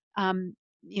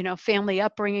 family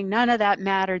upbringing, none of that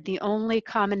mattered. The only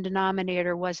common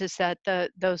denominator is that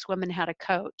those women had a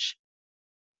coach.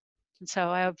 And so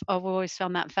I've always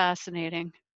found that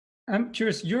fascinating. I'm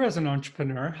curious, you're as an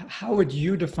entrepreneur, how would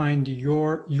you define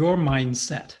your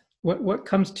mindset? What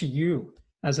comes to you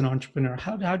as an entrepreneur?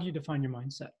 How do you define your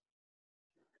mindset?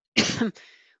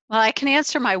 Well, I can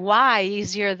answer my why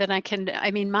easier than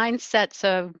mindset's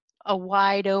a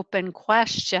wide open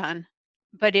question.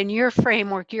 But in your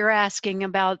framework, you're asking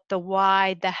about the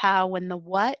why, the how, and the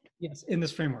what? Yes, in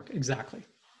this framework, exactly.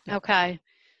 Yeah. Okay.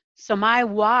 So my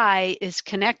why is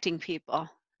connecting people.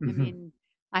 I Mm-hmm. mean,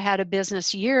 I had a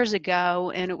business years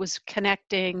ago and it was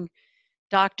connecting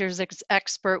doctors,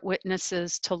 expert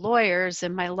witnesses to lawyers,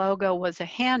 and my logo was a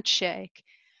handshake.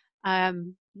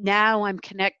 Now I'm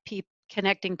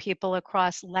connecting people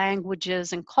across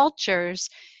languages and cultures,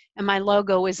 and my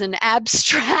logo is an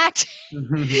abstract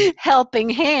Mm-hmm. helping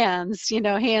hands,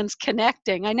 hands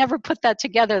connecting. I never put that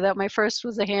together, that my first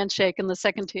was a handshake and the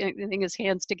second thing is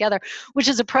hands together, which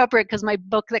is appropriate because my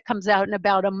book that comes out in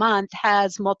about a month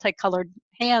has multicolored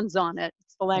hands on it.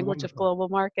 It's the Oh, language of wonderful. global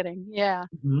marketing. Yeah.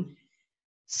 Mhm.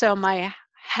 So my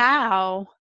how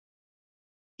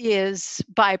is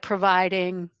by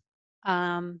providing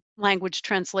language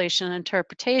translation and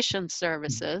interpretation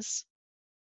services.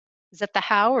 Is that the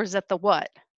how or is that the what?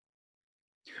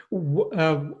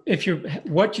 If you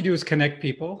what you do is connect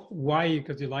people. Why?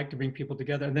 Because you like to bring people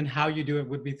together, and then how you do it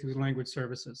would be through language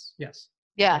services. Yes,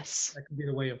 that Yes. that could be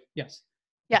the way of yes. Mhm.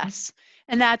 Yes.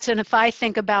 And if I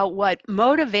think about what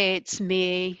motivates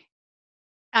me,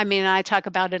 I mean, I talk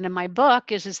about it in my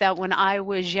book, is that when I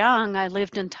was young, I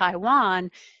lived in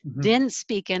Taiwan, Mhm. didn't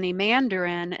speak any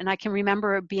Mandarin, and I can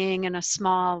remember being in a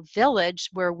small village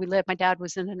where we lived. My dad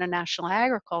was in international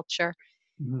agriculture.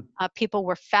 Mhm. People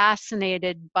were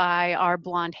fascinated by our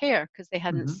blonde hair because they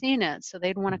hadn't Mhm. seen it. So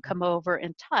they'd want to Mhm. come over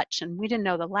and touch. And we didn't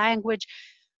know the language,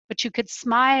 but you could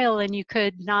smile and you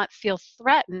could not feel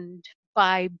threatened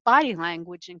by body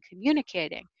language and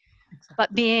communicating. But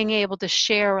Exactly. being able to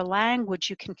share a language,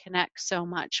 you can connect so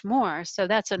much more. So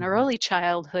that's an Mhm. early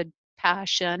childhood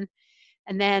passion.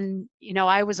 And then,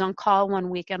 I was on call one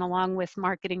weekend along with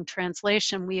marketing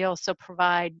translation. We also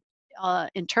provide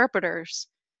interpreters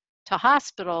to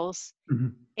hospitals,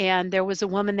 Mhm. and there was a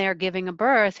woman there giving a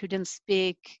birth who didn't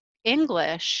speak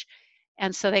English.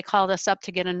 And so they called us up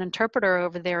to get an interpreter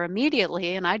over there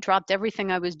immediately. And I dropped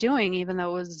everything I was doing, even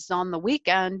though it was on the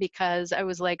weekend, because I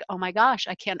was like, oh my gosh,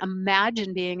 I can't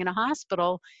imagine being in a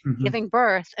hospital Mhm. giving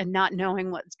birth and not knowing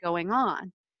what's going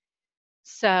on.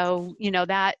 So,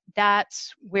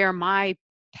 that's where my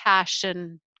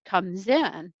passion comes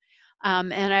in.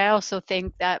 And I also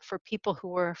think that for people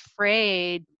who are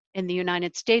afraid in the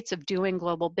United States of doing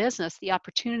global business, the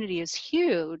opportunity is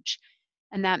huge.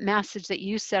 And that message that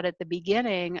you said at the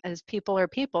beginning is people are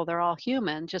people, they're all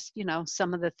human. Just,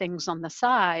 some of the things on the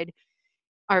side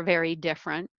are very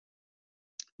different.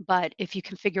 But if you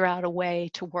can figure out a way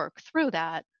to work through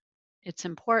that, it's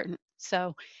important.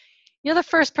 So, you're the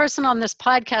first person on this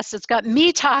podcast that's got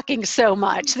me talking so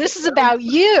much. This is Well, about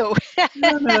you.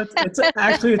 no, no, it's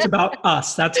actually it's about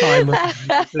us. That's how I look at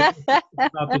it. It's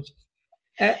about the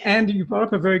and you brought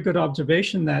up a very good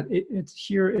observation that it's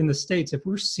here in the States. If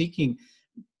we're seeking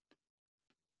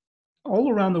all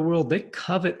around the world, they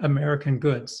covet American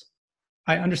goods.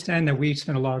 I understand that we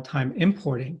spend a lot of time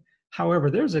importing. However,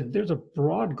 there's a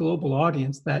broad global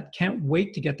audience that can't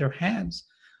wait to get their hands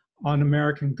on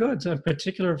American goods, in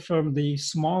particular from the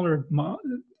smaller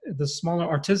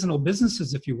artisanal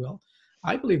businesses, if you will.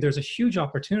 I believe there's a huge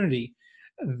opportunity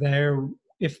there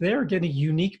if they're getting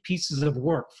unique pieces of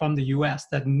work from the U.S.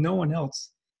 that no one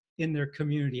else in their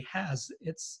community has.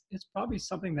 It's probably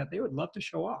something that they would love to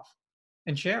show off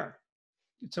and share.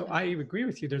 So I agree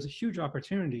with you. There's a huge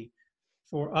opportunity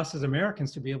for us as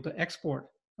Americans to be able to export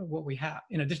what we have,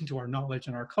 in addition to our knowledge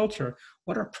and our culture.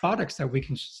 What are products that we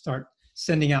can start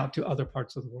sending out to other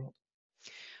parts of the world?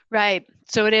 Right.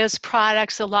 So it is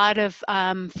products, a lot of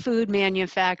food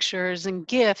manufacturers and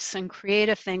gifts and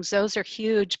creative things. Those are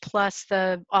huge, plus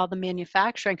all the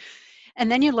manufacturing.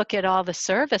 And then you look at all the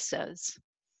services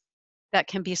that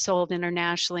can be sold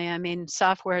internationally. I mean,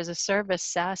 software as a service,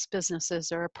 SaaS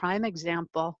businesses are a prime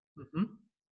example. Mm-hmm.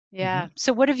 Yeah. Mm-hmm.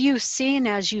 So what have you seen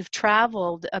as you've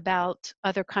traveled about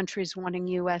other countries wanting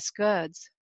US goods?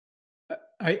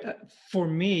 I for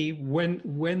me,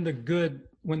 when the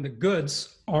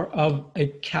goods are of a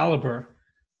caliber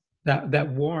that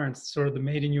warrants sort of the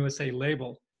made in USA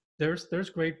label, there's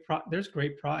great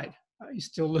pride. You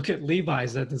still look at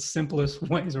Levi's at the simplest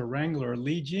ways, or Wrangler or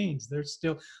Lee jeans. They're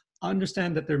still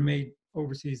understand that they're made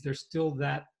overseas. They're still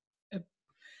that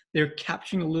they're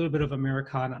capturing a little bit of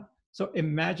Americana. So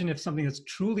imagine if something that's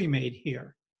truly made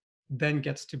here then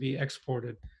gets to be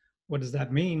exported. What does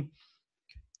that mean?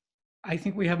 I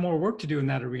think we have more work to do in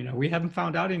that arena. We haven't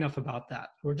found out enough about that.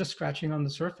 We're just scratching on the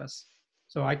surface.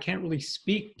 So I can't really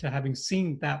speak to having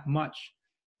seen that much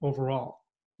overall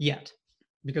yet,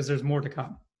 because there's more to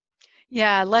come.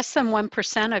 Yeah, less than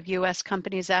 1% of US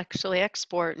companies actually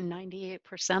export, and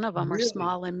 98% of them are Really?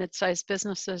 small and mid-sized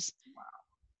businesses.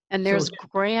 And So there's again,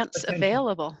 grants potential.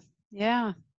 available.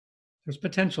 Yeah. There's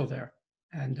potential there.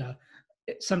 And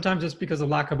sometimes it's because of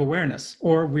lack of awareness,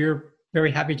 or we're very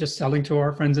happy just selling to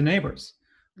our friends and neighbors.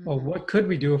 Well, Hmm. what could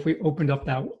we do if we opened up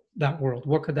that world?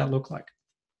 What could that look like?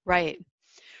 Right.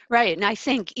 Right. And I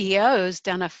think EO's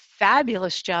done a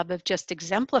fabulous job of just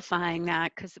exemplifying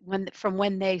that, because from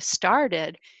when they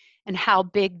started and how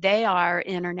big they are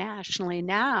internationally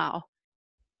now,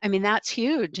 I mean, that's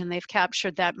huge, and they've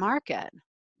captured that market.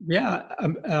 Yeah,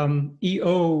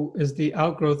 EO is the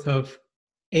outgrowth of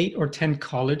 8 or 10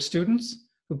 college students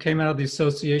who came out of the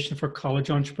Association for College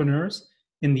Entrepreneurs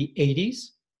in the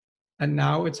 80s. And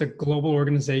now it's a global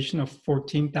organization of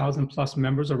 14,000 plus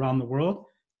members around the world.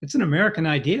 It's an American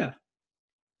idea.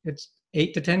 It's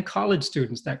 8 to 10 college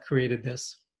students that created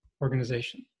this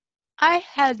organization. I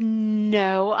had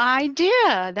no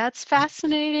idea. That's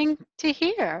fascinating to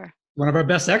hear. One of our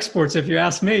best exports, if you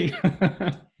ask me.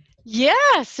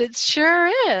 Yes, it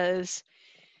sure is.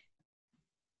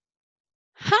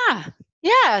 Huh.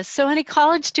 Yeah. So, any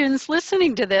college students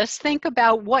listening to this, think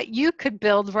about what you could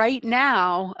build right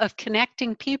now of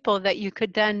connecting people that you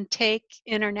could then take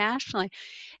internationally.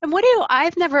 And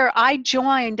I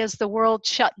joined as the world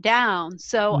shut down.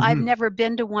 So, I've Mm-hmm. never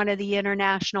been to one of the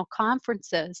international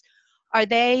conferences. Are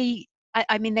they,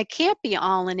 I mean, they can't be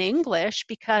all in English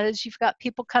because you've got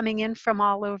people coming in from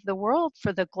all over the world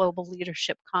for the global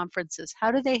leadership conferences.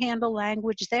 How do they handle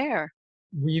language there?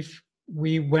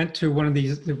 We went to one of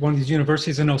these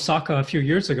universities in Osaka a few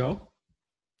years ago,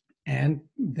 and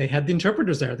they had the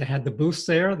interpreters there. They had the booths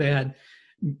there. They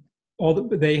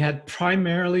had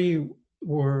primarily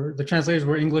were the translators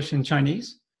were English and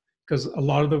Chinese, because a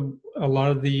lot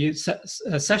of the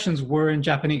sessions were in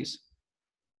Japanese,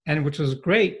 and which was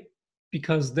great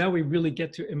because then we really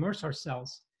get to immerse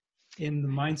ourselves in the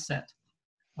mindset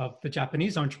of the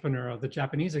Japanese entrepreneur, of the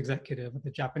Japanese executive, of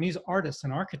the Japanese artist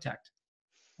and architect.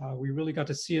 We really got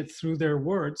to see it through their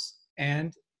words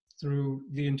and through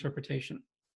the interpretation.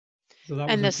 So that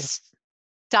was And the important.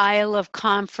 style of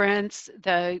conference,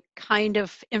 the kind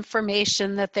of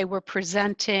information that they were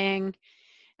presenting.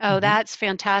 Oh, that's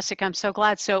fantastic. I'm so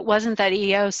glad. So it wasn't that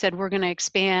EO said we're going to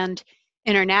expand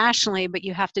internationally, but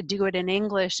you have to do it in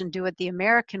English and do it the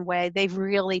American way. They've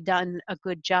really done a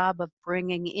good job of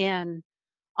bringing in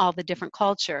all the different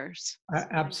cultures.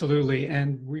 Absolutely,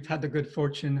 and we've had the good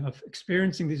fortune of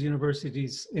experiencing these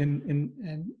universities in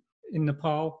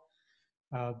Nepal,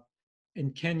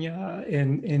 in Kenya,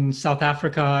 in South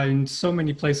Africa, in so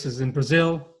many places, in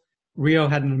Brazil. Rio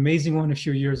had an amazing one a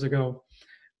few years ago.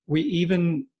 We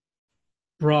even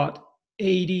brought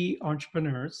 80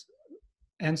 entrepreneurs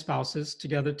and spouses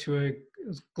together to a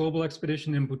global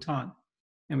expedition in Bhutan.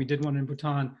 And we did one in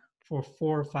Bhutan for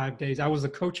 4 or 5 days. I was the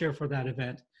co-chair for that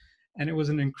event. And it was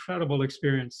an incredible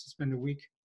experience to spend a week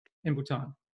in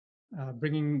Bhutan,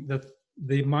 bringing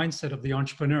the mindset of the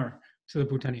entrepreneur to the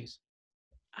Bhutanese.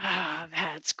 Ah,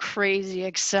 that's crazy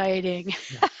exciting.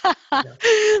 Yeah. Yeah.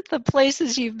 The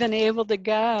places you've been able to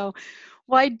go.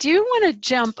 Well, I do want to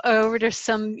jump over to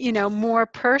some, more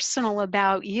personal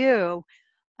about you.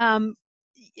 And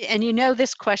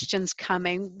this question's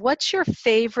coming. What's your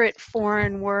favorite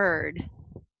foreign word?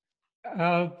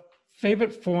 Uh,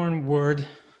 Favorite foreign word?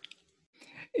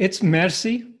 It's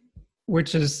merci,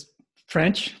 which is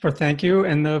French for thank you,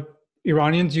 and the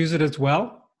Iranians use it as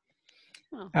well.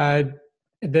 Oh.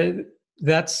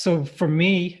 That's so for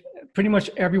me, pretty much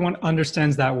everyone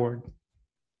understands that word.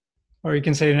 Or you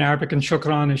can say it in Arabic and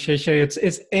shukran and sheche.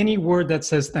 It's any word that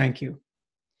says thank you.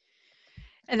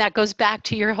 And that goes back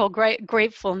to your whole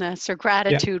gratefulness or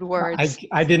gratitude words.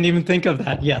 I didn't even think of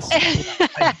that. Yes.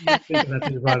 I didn't think of that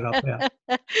till you brought it up. Yeah.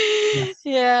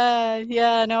 Yes.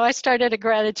 Yeah. No, I started a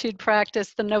gratitude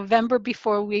practice the November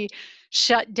before we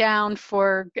shut down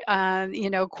for,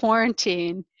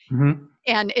 quarantine. Mm-hmm.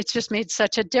 And it's just made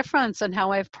such a difference in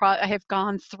how I have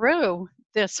gone through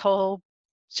this whole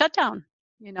shutdown,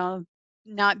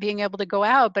 not being able to go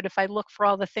out. But if I look for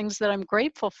all the things that I'm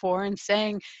grateful for and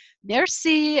saying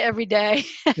merci every day,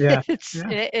 Yeah.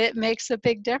 it makes a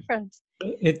big difference.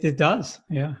 It does.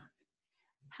 Yeah.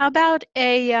 How about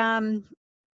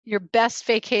your best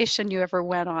vacation you ever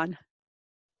went on?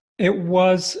 It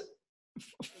was,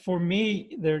 for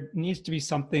me, there needs to be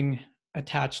something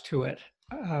attached to it.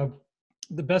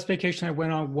 The best vacation I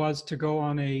went on was to go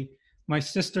on my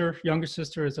younger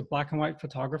sister is a black and white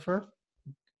photographer,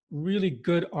 really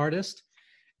good artist.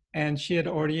 And she had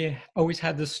always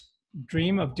had this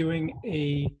dream of doing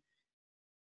a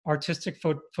artistic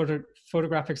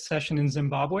photographic session in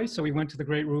Zimbabwe. So we went to the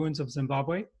Great Ruins of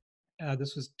Zimbabwe.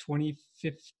 This was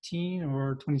 2015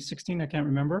 or 2016, I can't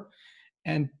remember.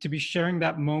 And to be sharing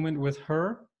that moment with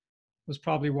her was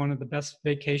probably one of the best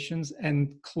vacations. And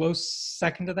close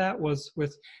second to that was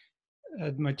with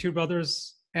my two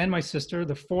brothers and my sister.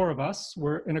 The four of us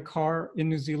were in a car in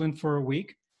New Zealand for a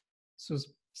week. This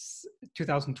was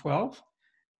 2012.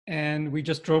 And we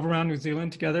just drove around New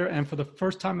Zealand together. And for the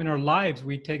first time in our lives,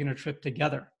 we'd taken a trip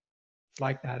together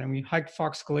like that. And we hiked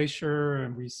Fox Glacier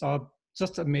and we saw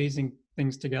just amazing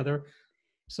things together.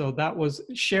 So that was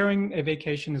sharing a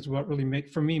vacation is what really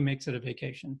makes it a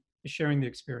vacation, is sharing the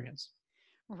experience.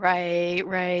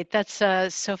 Right. That's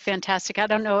so fantastic. I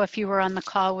don't know if you were on the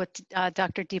call with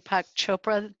Dr. Deepak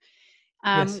Chopra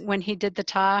Yes. when he did the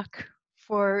talk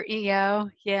for EO.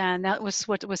 Yeah, and that was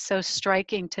what was so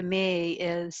striking to me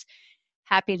is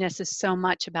happiness is so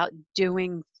much about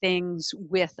doing things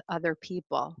with other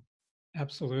people.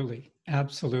 Absolutely.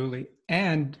 Absolutely.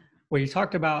 And what he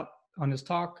talked about on his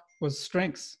talk was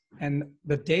strengths. And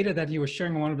the data that he was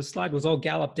sharing on one of his slides was all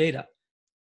Gallup data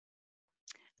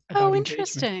Oh, about engagement.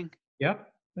 interesting.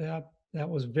 Yep. Yeah, that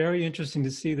was very interesting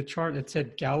to see the chart. It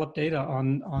said Gallup data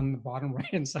on the bottom right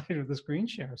hand side of the screen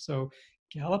share. So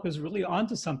Gallup is really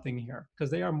onto something here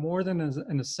because they are more than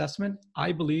an assessment.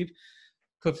 I believe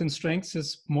Clifton Strengths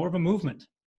is more of a movement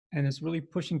and is really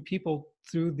pushing people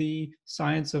through the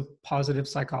science of positive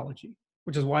psychology,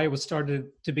 which is why it was started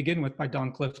to begin with by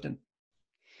Don Clifton.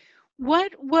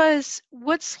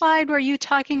 What slide were you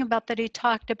talking about that he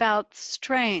talked about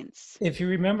strengths? If you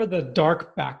remember the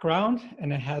dark background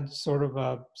and it had sort of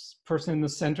a person in the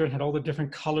center and had all the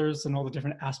different colors and all the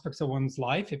different aspects of one's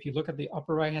life, if you look at the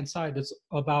upper right hand side, it's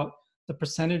about the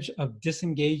percentage of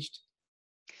disengaged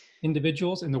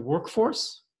individuals in the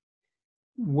workforce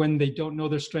when they don't know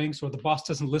their strengths or the boss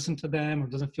doesn't listen to them or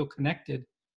doesn't feel connected.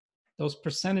 Those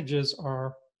percentages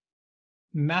are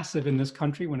massive in this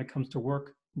country when it comes to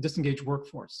disengaged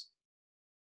workforce.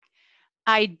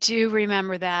 I do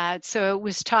remember that. So it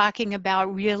was talking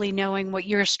about really knowing what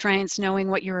your strengths, knowing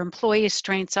what your employees'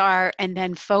 strengths are, and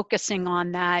then focusing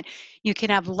on that. You can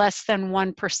have less than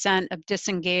 1% of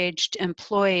disengaged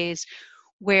employees,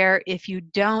 where if you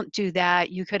don't do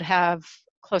that, you could have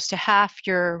close to half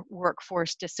your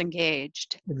workforce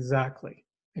disengaged. Exactly.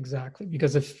 Exactly.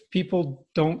 Because if people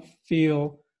don't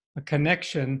feel a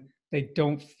connection, they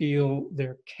don't feel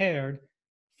they're cared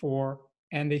for,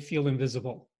 and they feel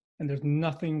invisible. And there's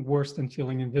nothing worse than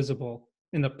feeling invisible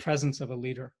in the presence of a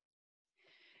leader.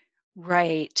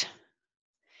 Right.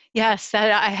 Yes,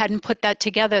 that I hadn't put that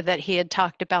together that he had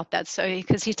talked about that. So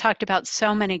because he talked about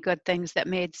so many good things that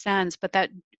made sense, but that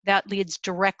leads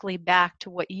directly back to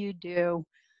what you do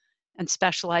and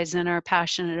specialize in or are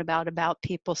passionate about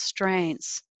people's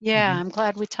strengths. Yeah, Mm-hmm. I'm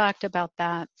glad we talked about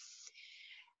that.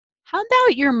 How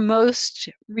about your most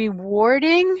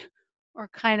rewarding or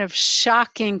kind of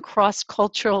shocking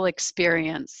cross-cultural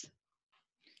experience?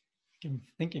 I'm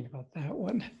thinking about that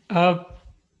one.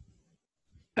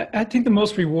 I think the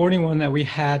most rewarding one that we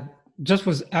had just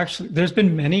was actually, there's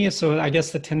been many, so I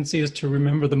guess the tendency is to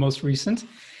remember the most recent.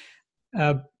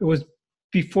 It was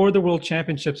before the World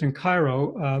Championships in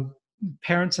Cairo.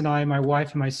 Parents and I, my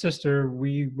wife and my sister,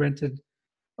 we rented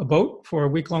a boat for a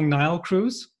week-long Nile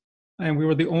cruise, and we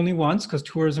were the only ones because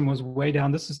tourism was way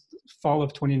down. This is fall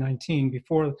of 2019,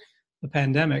 before the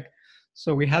pandemic.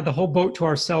 So we had the whole boat to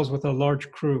ourselves with a large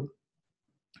crew.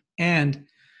 And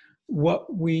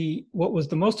what was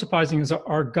the most surprising is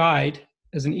our guide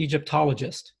is an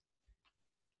Egyptologist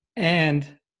and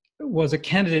was a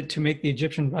candidate to make the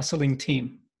Egyptian wrestling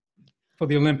team for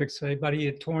the Olympics. So, but he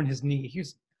had torn his knee.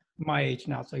 He's my age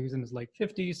now, so he was in his late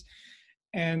 50s.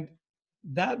 And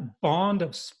that bond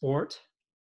of sport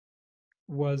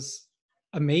was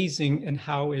amazing in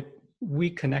how we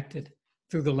connected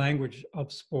through the language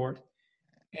of sport.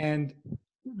 And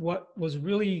what was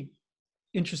really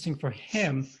interesting for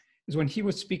him is when he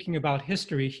was speaking about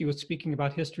history, he was speaking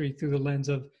about history through the lens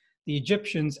of the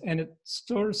Egyptians, and it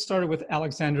sort of started with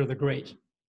Alexander the Great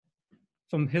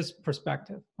from his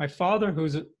perspective. My father,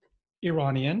 who's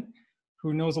Iranian,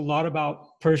 who knows a lot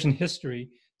about Persian history,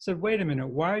 said, wait a minute,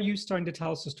 why are you starting to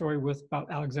tell us a story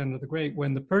about Alexander the Great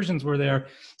when the Persians were there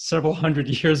several hundred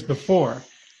years before?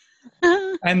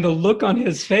 And the look on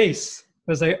his face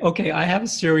was like, okay, I have a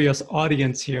serious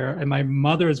audience here, and my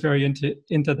mother is very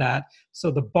into that.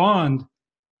 So the bond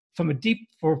from a deep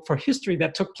for history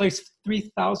that took place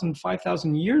 3,000,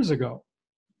 5,000 years ago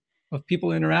of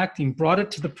people interacting brought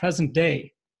it to the present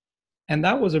day. And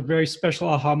that was a very special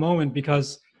aha moment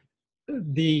because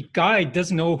the guy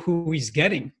doesn't know who he's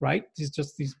getting, right? He's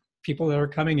just these people that are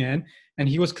coming in. And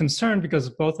he was concerned because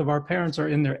both of our parents are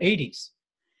in their 80s,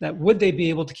 that would they be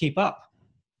able to keep up?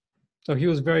 So he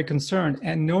was very concerned.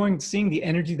 And seeing the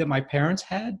energy that my parents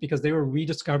had because they were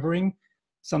rediscovering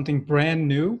something brand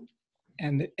new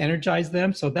and it energized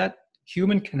them. So that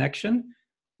human connection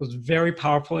was very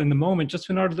powerful in the moment, just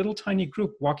in our little tiny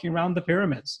group, walking around the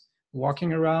pyramids,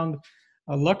 walking around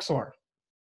Luxor.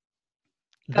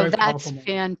 Oh, Very that's powerful moment.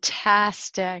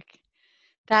 fantastic.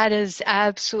 That is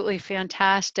absolutely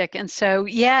fantastic. And so,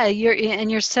 yeah,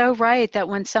 you're so right that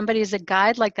when somebody's a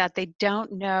guide like that, they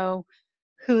don't know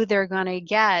who they're going to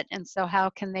get. And so how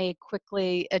can they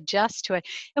quickly adjust to it?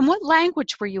 And what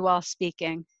language were you all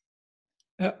speaking?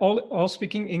 All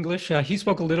speaking English. He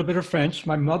spoke a little bit of French.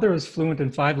 My mother is fluent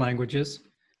in 5 languages.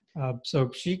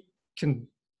 So she can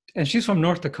And she's from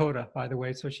North Dakota, by the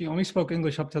way. So she only spoke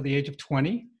English up till the age of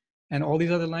 20. And all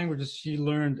these other languages she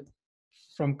learned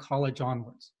from college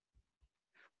onwards.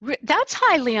 That's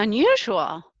highly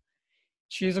unusual.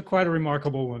 She's quite a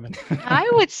remarkable woman. I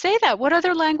would say that. What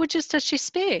other languages does she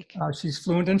speak? She's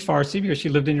fluent in Farsi because she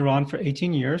lived in Iran for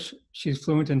 18 years. She's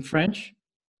fluent in French,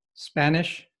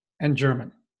 Spanish, and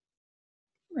German,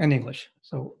 and English.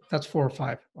 So that's 4 or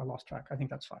 5. I lost track. I think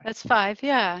that's 5. That's 5,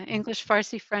 yeah. English,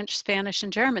 Farsi, French, Spanish,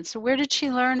 and German. So where did she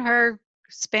learn her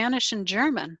Spanish and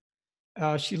German?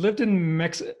 She lived in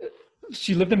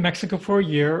Mexico for a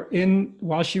year.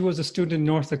 While she was a student in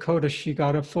North Dakota, she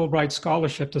got a Fulbright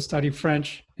scholarship to study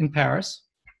French in Paris.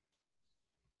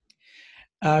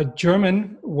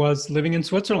 German was living in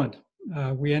Switzerland.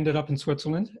 We ended up in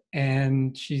Switzerland,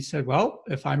 and she said, well,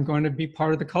 if I'm going to be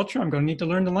part of the culture, I'm going to need to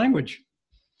learn the language.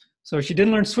 So she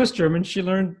didn't learn Swiss German. She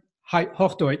learned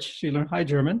Hochdeutsch. She learned High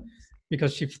German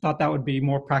because she thought that would be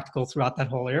more practical throughout that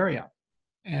whole area.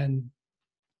 And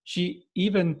she,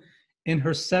 even in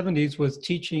her 70s, was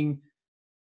teaching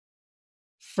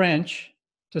French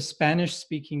to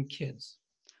Spanish-speaking kids.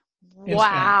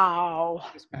 Wow.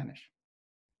 Spanish.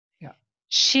 Yeah.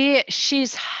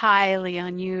 She's highly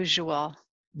unusual.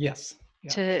 Yes.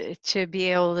 Yeah. To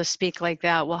be able to speak like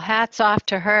that. Well, hats off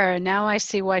to her. Now I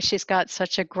see why she's got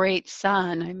such a great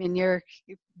son. I mean, you're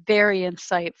very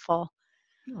insightful.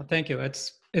 Well, thank you.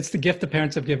 It's the gift the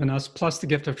parents have given us, plus the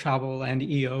gift of travel and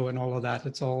EO and all of that.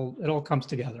 It all comes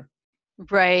together.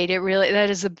 Right. That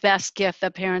is the best gift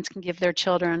that parents can give their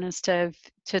children, is to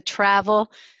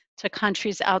travel to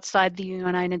countries outside the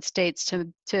United States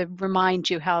to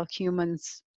remind you how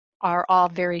humans are all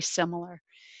very similar.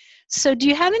 So do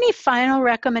you have any final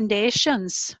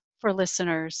recommendations for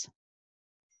listeners?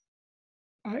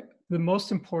 The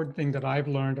most important thing that I've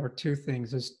learned are 2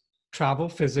 things: is travel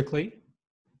physically,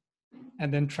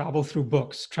 and then travel through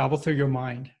books, travel through your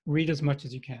mind, read as much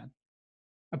as you can.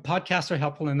 Podcasts are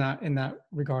helpful in that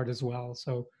regard as well.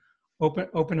 So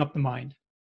open up the mind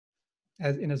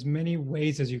in as many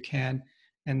ways as you can.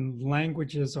 And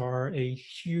languages are a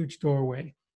huge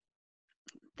doorway.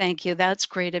 Thank you. That's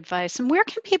great advice. And where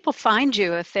can people find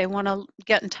you if they want to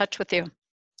get in touch with you?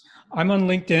 I'm on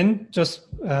LinkedIn,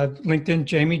 just LinkedIn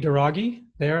Jamie Daraghi.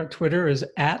 There, Twitter is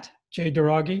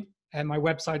 @JDaraghi, and my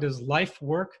website is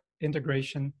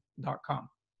lifeworkintegration.com.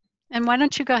 And why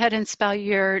don't you go ahead and spell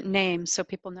your name so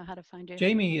people know how to find you?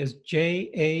 Jamie is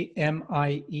Jamie, and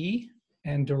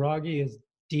Daraghi is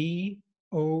Douraghy.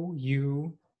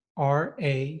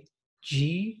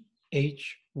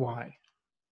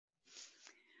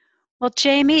 Well,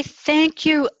 Jamie, thank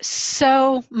you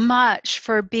so much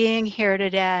for being here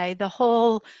today. The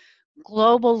whole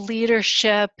global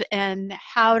leadership and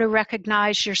how to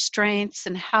recognize your strengths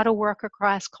and how to work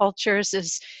across cultures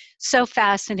is so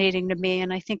fascinating to me.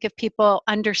 And I think if people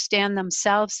understand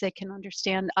themselves, they can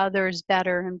understand others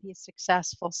better and be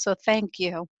successful. So thank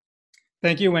you.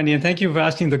 Thank you, Wendy. And thank you for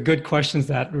asking the good questions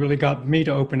that really got me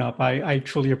to open up. I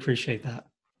truly appreciate that.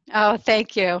 Oh,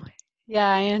 thank you. Yeah,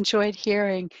 I enjoyed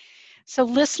hearing. So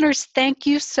listeners, thank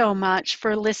you so much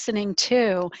for listening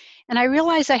too. And I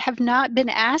realize I have not been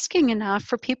asking enough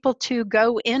for people to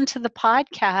go into the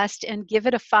podcast and give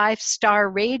it a 5-star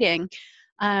rating.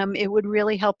 It would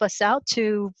really help us out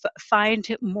to find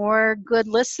more good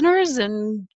listeners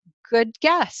and good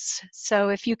guests. So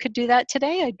if you could do that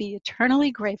today, I'd be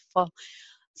eternally grateful.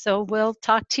 So we'll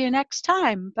talk to you next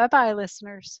time. Bye-bye,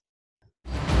 listeners.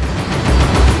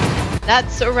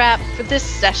 That's a wrap for this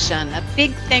session. A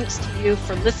big thanks to you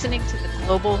for listening to the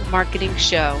Global Marketing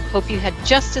Show. Hope you had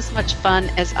just as much fun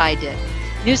as I did.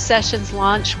 New sessions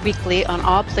launch weekly on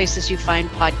all places you find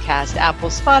podcasts: Apple,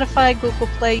 Spotify, Google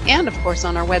Play, and of course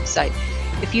on our website.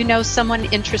 If you know someone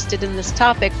interested in this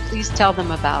topic, please tell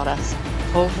them about us.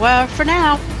 Au revoir for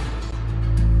now.